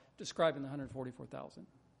 5, describing the 144,000.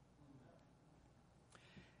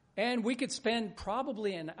 And we could spend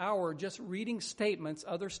probably an hour just reading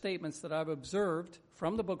other statements that I've observed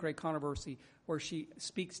from the book Great Controversy, where she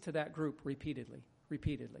speaks to that group repeatedly,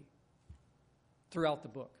 throughout the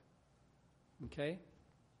book. Okay?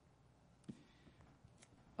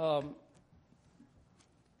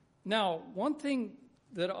 Now, one thing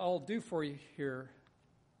that I'll do for you here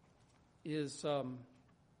is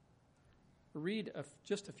read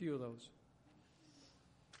just a few of those.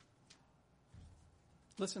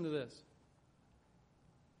 Listen to this.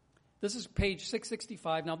 This is page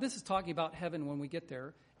 665. Now, this is talking about heaven when we get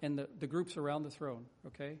there and the groups around the throne,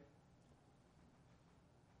 okay?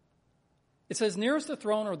 It says, "Nearest the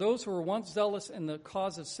throne are those who were once zealous in the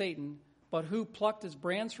cause of Satan, but who, plucked as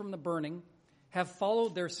brands from the burning, have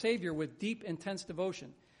followed their Savior with deep, intense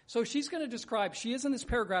devotion." So she is in this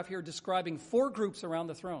paragraph here describing four groups around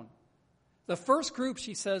the throne. The first group,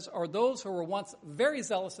 she says, are those who were once very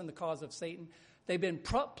zealous in the cause of Satan. They've been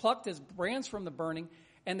plucked as brands from the burning,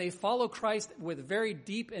 and they follow Christ with very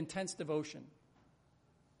deep, intense devotion.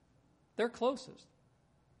 They're closest.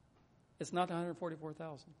 It's not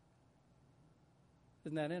 144,000.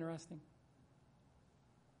 Isn't that interesting?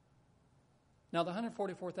 Now, the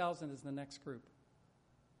 144,000 is the next group.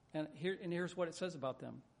 And here's what it says about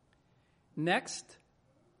them. Next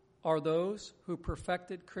are those who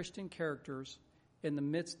perfected Christian characters in the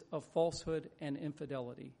midst of falsehood and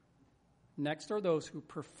infidelity. Next are those who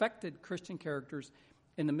perfected Christian characters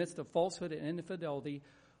in the midst of falsehood and infidelity,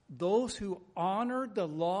 those who honored the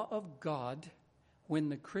law of God when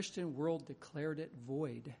the Christian world declared it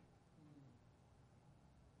void.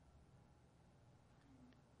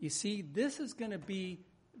 You see, this is going to be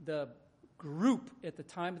the group at the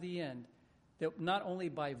time of the end that not only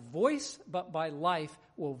by voice but by life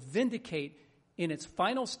will vindicate in its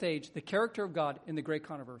final stage the character of God in the great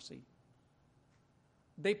controversy.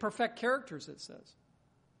 They perfect characters, it says.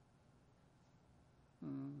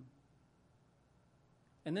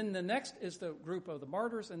 And then the next is the group of the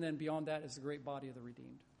martyrs, and then beyond that is the great body of the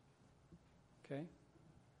redeemed. Okay?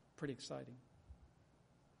 Pretty exciting.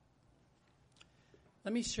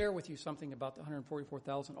 Let me share with you something about the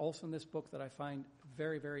 144,000, also in this book that I find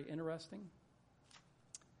very, very interesting.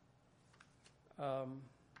 And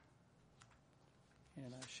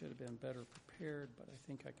I should have been better prepared, but I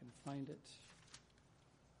think I can find it.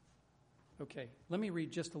 Okay, let me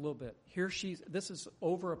read just a little bit. This is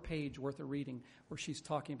over a page worth of reading where she's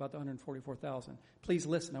talking about the 144,000. Please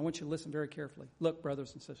listen. I want you to listen very carefully. Look,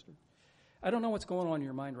 brothers and sisters, I don't know what's going on in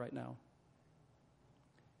your mind right now.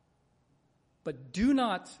 But do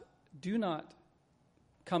not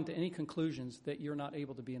come to any conclusions that you're not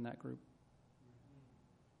able to be in that group.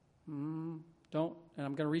 Don't. And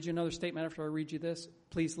I'm going to read you another statement after I read you this.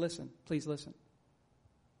 Please listen. Please listen.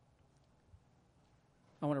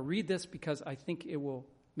 I want to read this because I think it will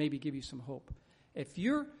maybe give you some hope. If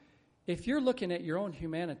you're looking at your own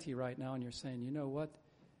humanity right now and you're saying, you know what,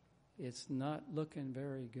 it's not looking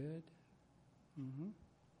very good.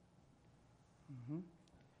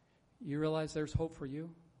 You realize there's hope for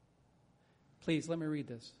you? Please, let me read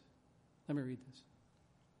this.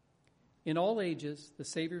 In all ages, the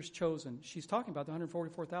Savior's chosen. She's talking about the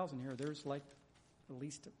 144,000 here. There's like at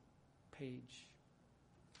least a page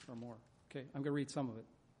or more. Okay, I'm going to read some of it.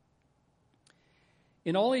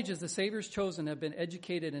 In all ages, the Savior's chosen have been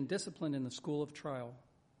educated and disciplined in the school of trial.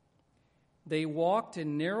 They walked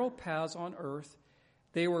in narrow paths on earth.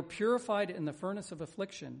 They were purified in the furnace of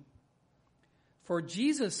affliction. For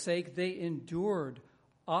Jesus' sake, they endured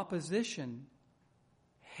opposition,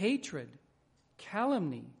 hatred,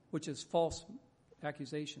 calumny, which is false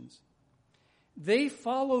accusations. They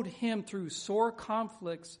followed him through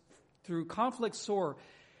conflicts sore.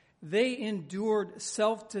 They endured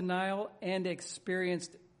self-denial and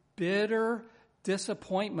experienced bitter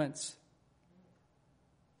disappointments.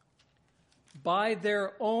 By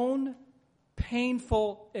their own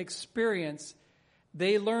painful experience,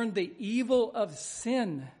 they learned the evil of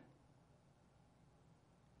sin,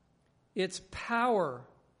 its power,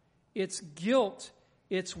 its guilt,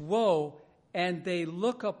 its woe, and they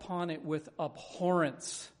look upon it with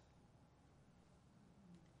abhorrence.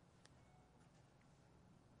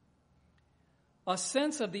 A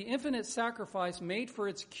sense of the infinite sacrifice made for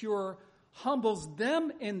its cure humbles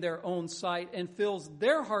them in their own sight and fills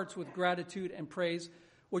their hearts with gratitude and praise,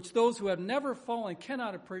 which those who have never fallen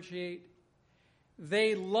cannot appreciate.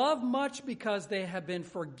 They love much because they have been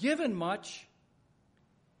forgiven much.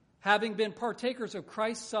 Having been partakers of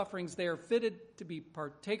Christ's sufferings, they are fitted to be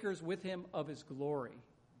partakers with him of his glory.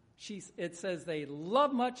 It says they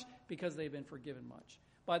love much because they've been forgiven much.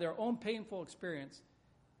 By their own painful experience,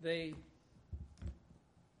 they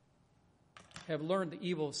have learned the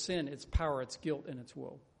evil of sin, its power, its guilt, and its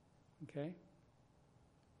woe. Okay?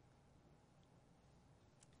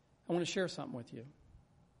 I want to share something with you.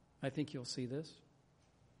 I think you'll see this.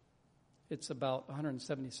 It's about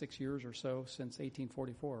 176 years or so since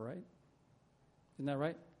 1844, right? Isn't that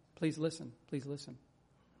right? Please listen. Please listen.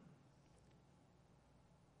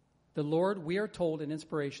 The Lord, we are told in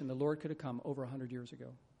inspiration, the Lord could have come over 100 years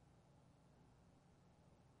ago.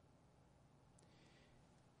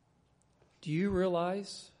 Do you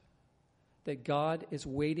realize that God is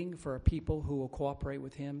waiting for a people who will cooperate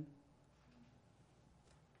with him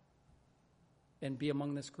and be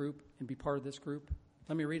among this group and be part of this group?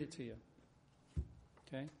 Let me read it to you.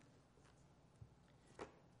 Okay?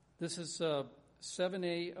 This is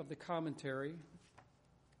 7a of the commentary,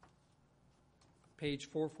 page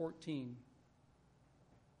 414.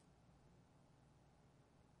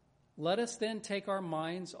 Let us then take our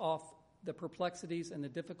minds off the perplexities and the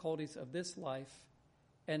difficulties of this life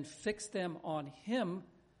and fix them on him,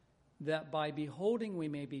 that by beholding we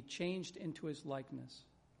may be changed into his likeness.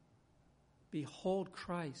 Behold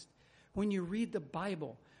Christ. When you read the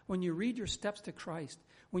Bible, when you read your steps to Christ,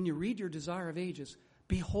 when you read your Desire of Ages,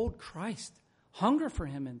 behold Christ. Hunger for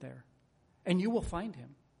him in there, and you will find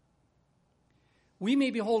him. We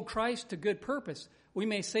may behold Christ to good purpose. We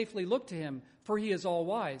may safely look to him, for he is all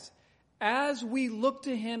wise. As we look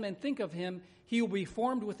to him and think of him, he will be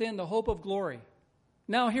formed within the hope of glory.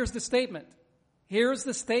 Now here's the statement. Here's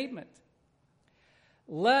the statement.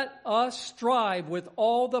 Let us strive with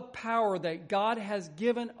all the power that God has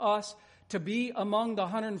given us to be among the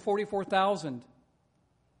 144,000.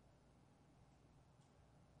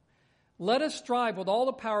 Let us strive with all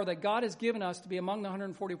the power that God has given us to be among the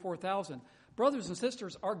 144,000. Brothers and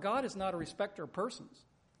sisters, our God is not a respecter of persons.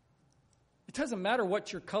 It doesn't matter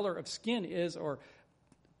what your color of skin is or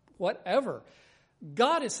whatever.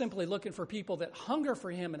 God is simply looking for people that hunger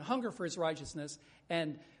for him and hunger for his righteousness,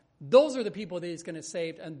 and those are the people that he's going to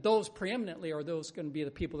save, and those preeminently are those going to be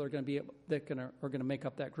the people that are going to make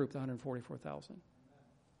up that group, the 144,000.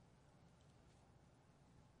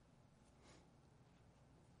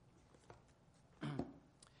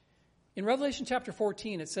 In Revelation chapter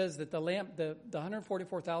 14, it says that the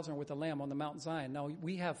 144,000 are with the Lamb on the Mount Zion. Now,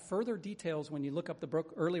 we have further details when you look up the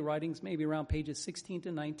book, early writings, maybe around pages 16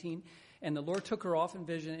 to 19. And the Lord took her off in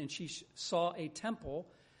vision, and she saw a temple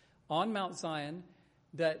on Mount Zion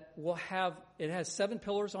that has 7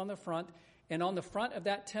 pillars on the front. And on the front of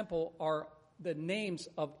that temple are the names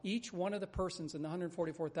of each one of the persons in the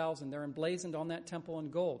 144,000. They're emblazoned on that temple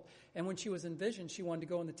in gold. And when she was in vision, she wanted to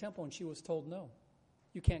go in the temple, and she was told no.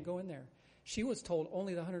 You can't go in there. She was told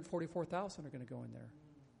only the 144,000 are going to go in there.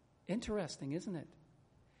 Interesting, isn't it?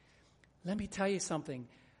 Let me tell you something.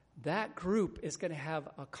 That group is going to have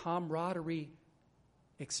a camaraderie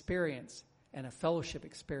experience and a fellowship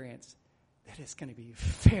experience that is going to be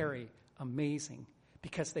very amazing,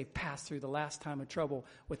 because they passed through the last time of trouble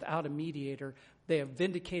without a mediator. They have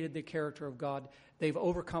vindicated the character of God. They've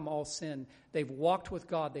overcome all sin. They've walked with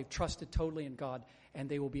God. They've trusted totally in God, and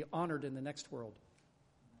they will be honored in the next world.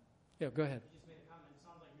 Yeah, go ahead. You just made a comment. It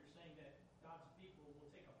sounds like you're saying that God's people will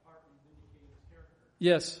take a part in vindicating his character.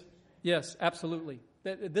 Yes, absolutely.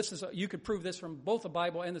 You could prove this from both the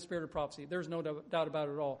Bible and the Spirit of prophecy. There's no doubt about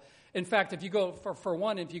it at all. In fact, if you go,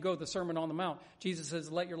 if you go to the Sermon on the Mount, Jesus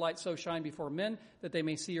says, let your light so shine before men that they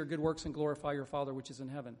may see your good works and glorify your Father which is in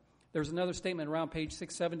heaven. There's another statement around page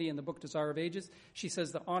 670 in the book Desire of Ages. She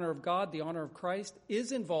says the honor of God, the honor of Christ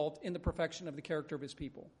is involved in the perfection of the character of his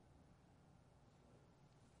people.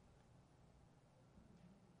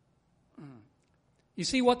 You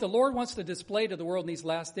see, what the Lord wants to display to the world in these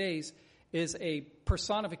last days is a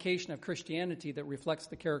personification of Christianity that reflects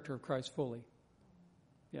the character of Christ fully.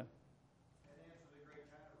 Yeah.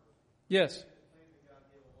 Yes.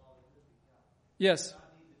 Yes.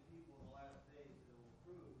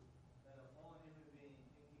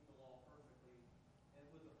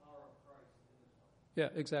 Yeah,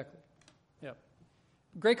 exactly. Yeah.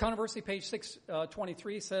 Great Controversy, page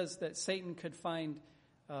 623, says that Satan could find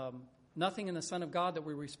nothing in the Son of God that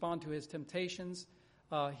will respond to his temptations.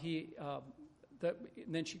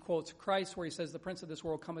 Then she quotes Christ, where he says, the prince of this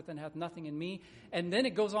world cometh and hath nothing in me. And then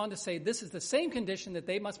it goes on to say, this is the same condition that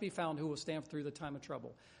they must be found who will stand through the time of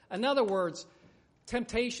trouble. In other words,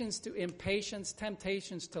 temptations to impatience,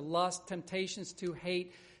 temptations to lust, temptations to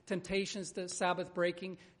hate, temptations to Sabbath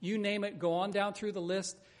breaking, you name it, go on down through the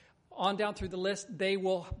list. On down through the list, they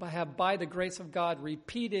will have, by the grace of God,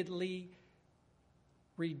 repeatedly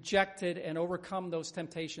rejected and overcome those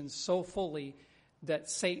temptations so fully that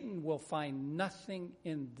Satan will find nothing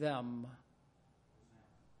in them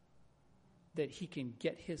that he can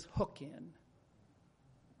get his hook in.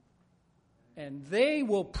 And they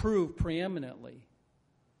will prove preeminently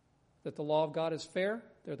that the law of God is fair.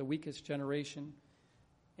 They're the weakest generation.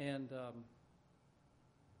 And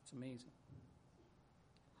it's amazing.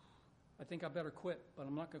 I think I better quit, but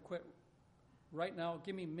I'm not going to quit right now.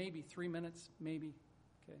 Give me maybe 3 minutes, maybe.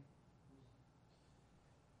 Okay.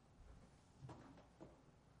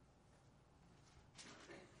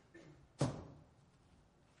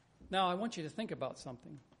 Now, I want you to think about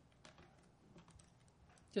something.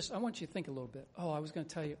 I want you to think a little bit. I was going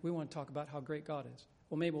to tell you, we want to talk about how great God is.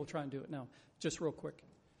 Well, maybe we'll try and do it now, just real quick.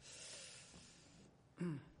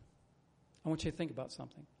 I want you to think about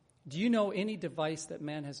something. Do you know any device that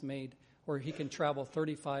man has made where he can travel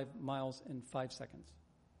 35 miles in 5 seconds?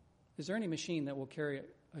 Is there any machine that will carry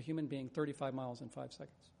a human being 35 miles in 5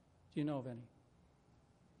 seconds? Do you know of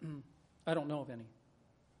any? I don't know of any.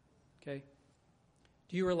 Okay?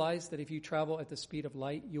 Do you realize that if you travel at the speed of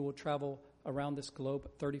light, you will travel around this globe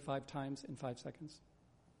 35 times in 5 seconds?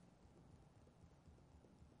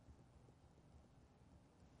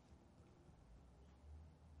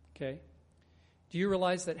 Okay. Do you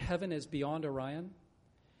realize that heaven is beyond Orion?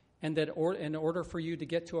 And that in order for you to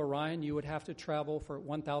get to Orion, you would have to travel for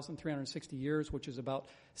 1,360 years, which is about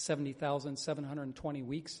 70,720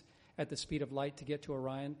 weeks at the speed of light to get to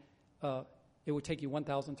Orion. It would take you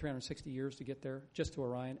 1,360 years to get there, just to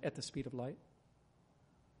Orion, at the speed of light.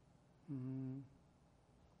 Do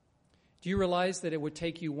you realize that it would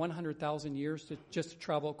take you 100,000 years to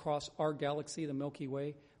travel across our galaxy, the Milky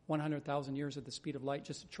Way? 100,000 years at the speed of light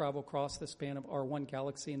just to travel across the span of our one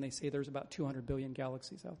galaxy, and they say there's about 200 billion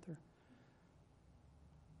galaxies out there.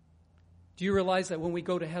 Do you realize that when we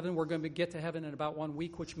go to heaven, we're going to get to heaven in about 1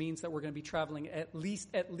 week, which means that we're going to be traveling at least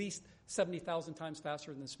 70,000 times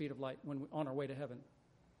faster than the speed of light when on our way to heaven?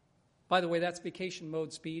 By the way, that's vacation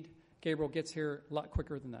mode speed. Gabriel gets here a lot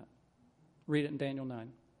quicker than that. Read it in Daniel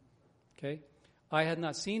 9. Okay? I had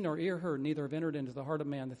not seen nor ear heard, neither have entered into the heart of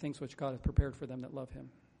man the things which God has prepared for them that love him.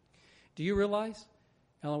 Do you realize,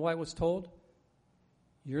 Ellen White was told,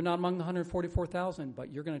 you're not among the 144,000,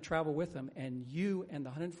 but you're going to travel with them, and you and the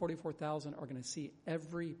 144,000 are going to see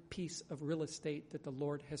every piece of real estate that the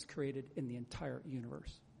Lord has created in the entire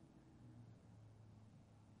universe.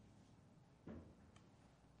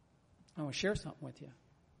 I want to share something with you.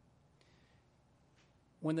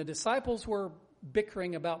 When the disciples were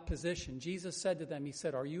bickering about position, Jesus said to them, he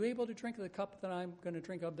said, are you able to drink of the cup that I'm going to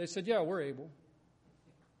drink of? They said, yeah, we're able.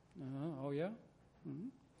 Oh, yeah? Mm-hmm.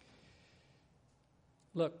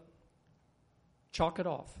 Look, chalk it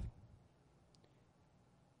off.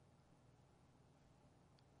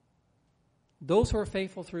 Those who are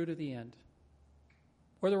faithful through to the end,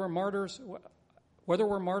 whether we're martyrs or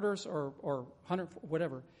 100,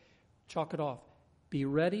 whatever, chalk it off. Be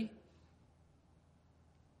ready,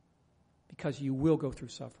 because you will go through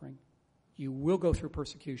suffering. You will go through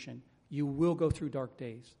persecution. You will go through dark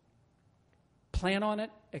days. Plan on it,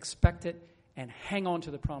 expect it, and hang on to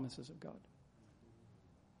the promises of God.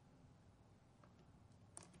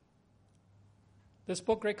 This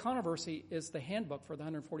book, Great Controversy, is the handbook for the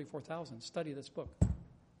 144,000. Study this book.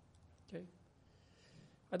 Okay?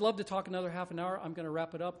 I'd love to talk another half an hour. I'm going to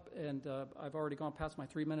wrap it up, and I've already gone past my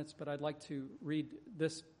 3 minutes, but I'd like to read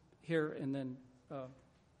this here and then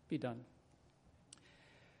be done.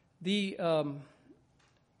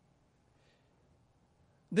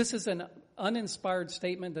 This is an uninspired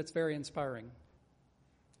statement that's very inspiring,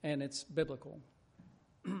 and it's biblical.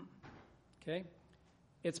 Okay?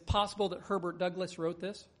 It's possible that Herbert Douglas wrote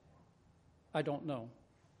this. I don't know.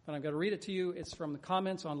 But I'm going to read it to you. It's from the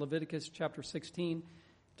comments on Leviticus chapter 16,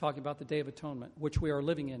 talking about the Day of Atonement, which we are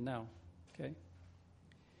living in now. Okay?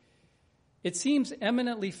 It seems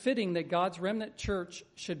eminently fitting that God's remnant church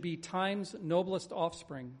should be time's noblest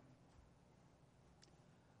offspring.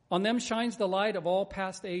 On them shines the light of all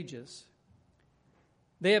past ages.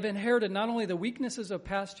 They have inherited not only the weaknesses of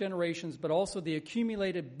past generations, but also the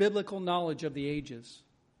accumulated biblical knowledge of the ages.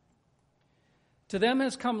 To them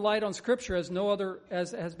has come light on Scripture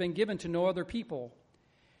as has been given to no other people.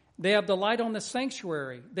 They have the light on the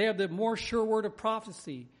sanctuary. They have the more sure word of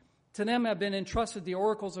prophecy. To them have been entrusted the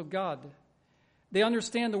oracles of God. They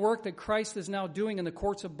understand the work that Christ is now doing in the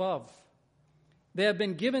courts above. They have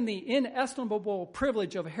been given the inestimable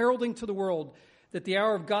privilege of heralding to the world that the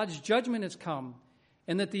hour of God's judgment has come,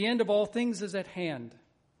 and that the end of all things is at hand.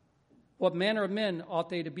 What manner of men ought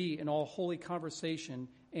they to be in all holy conversation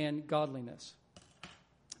and godliness?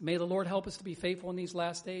 May the Lord help us to be faithful in these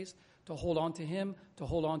last days, to hold on to Him, to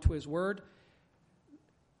hold on to His word.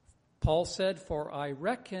 Paul said, for I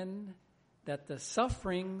reckon that the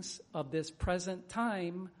sufferings of this present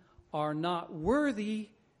time are not worthy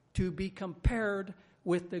to be compared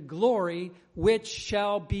with the glory which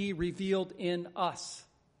shall be revealed in us.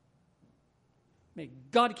 May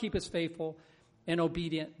God keep us faithful and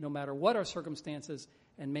obedient no matter what our circumstances,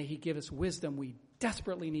 and may He give us wisdom. We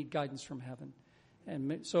desperately need guidance from heaven.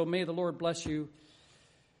 And so may the Lord bless you.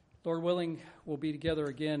 Lord willing, we'll be together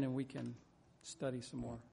again and we can study some more.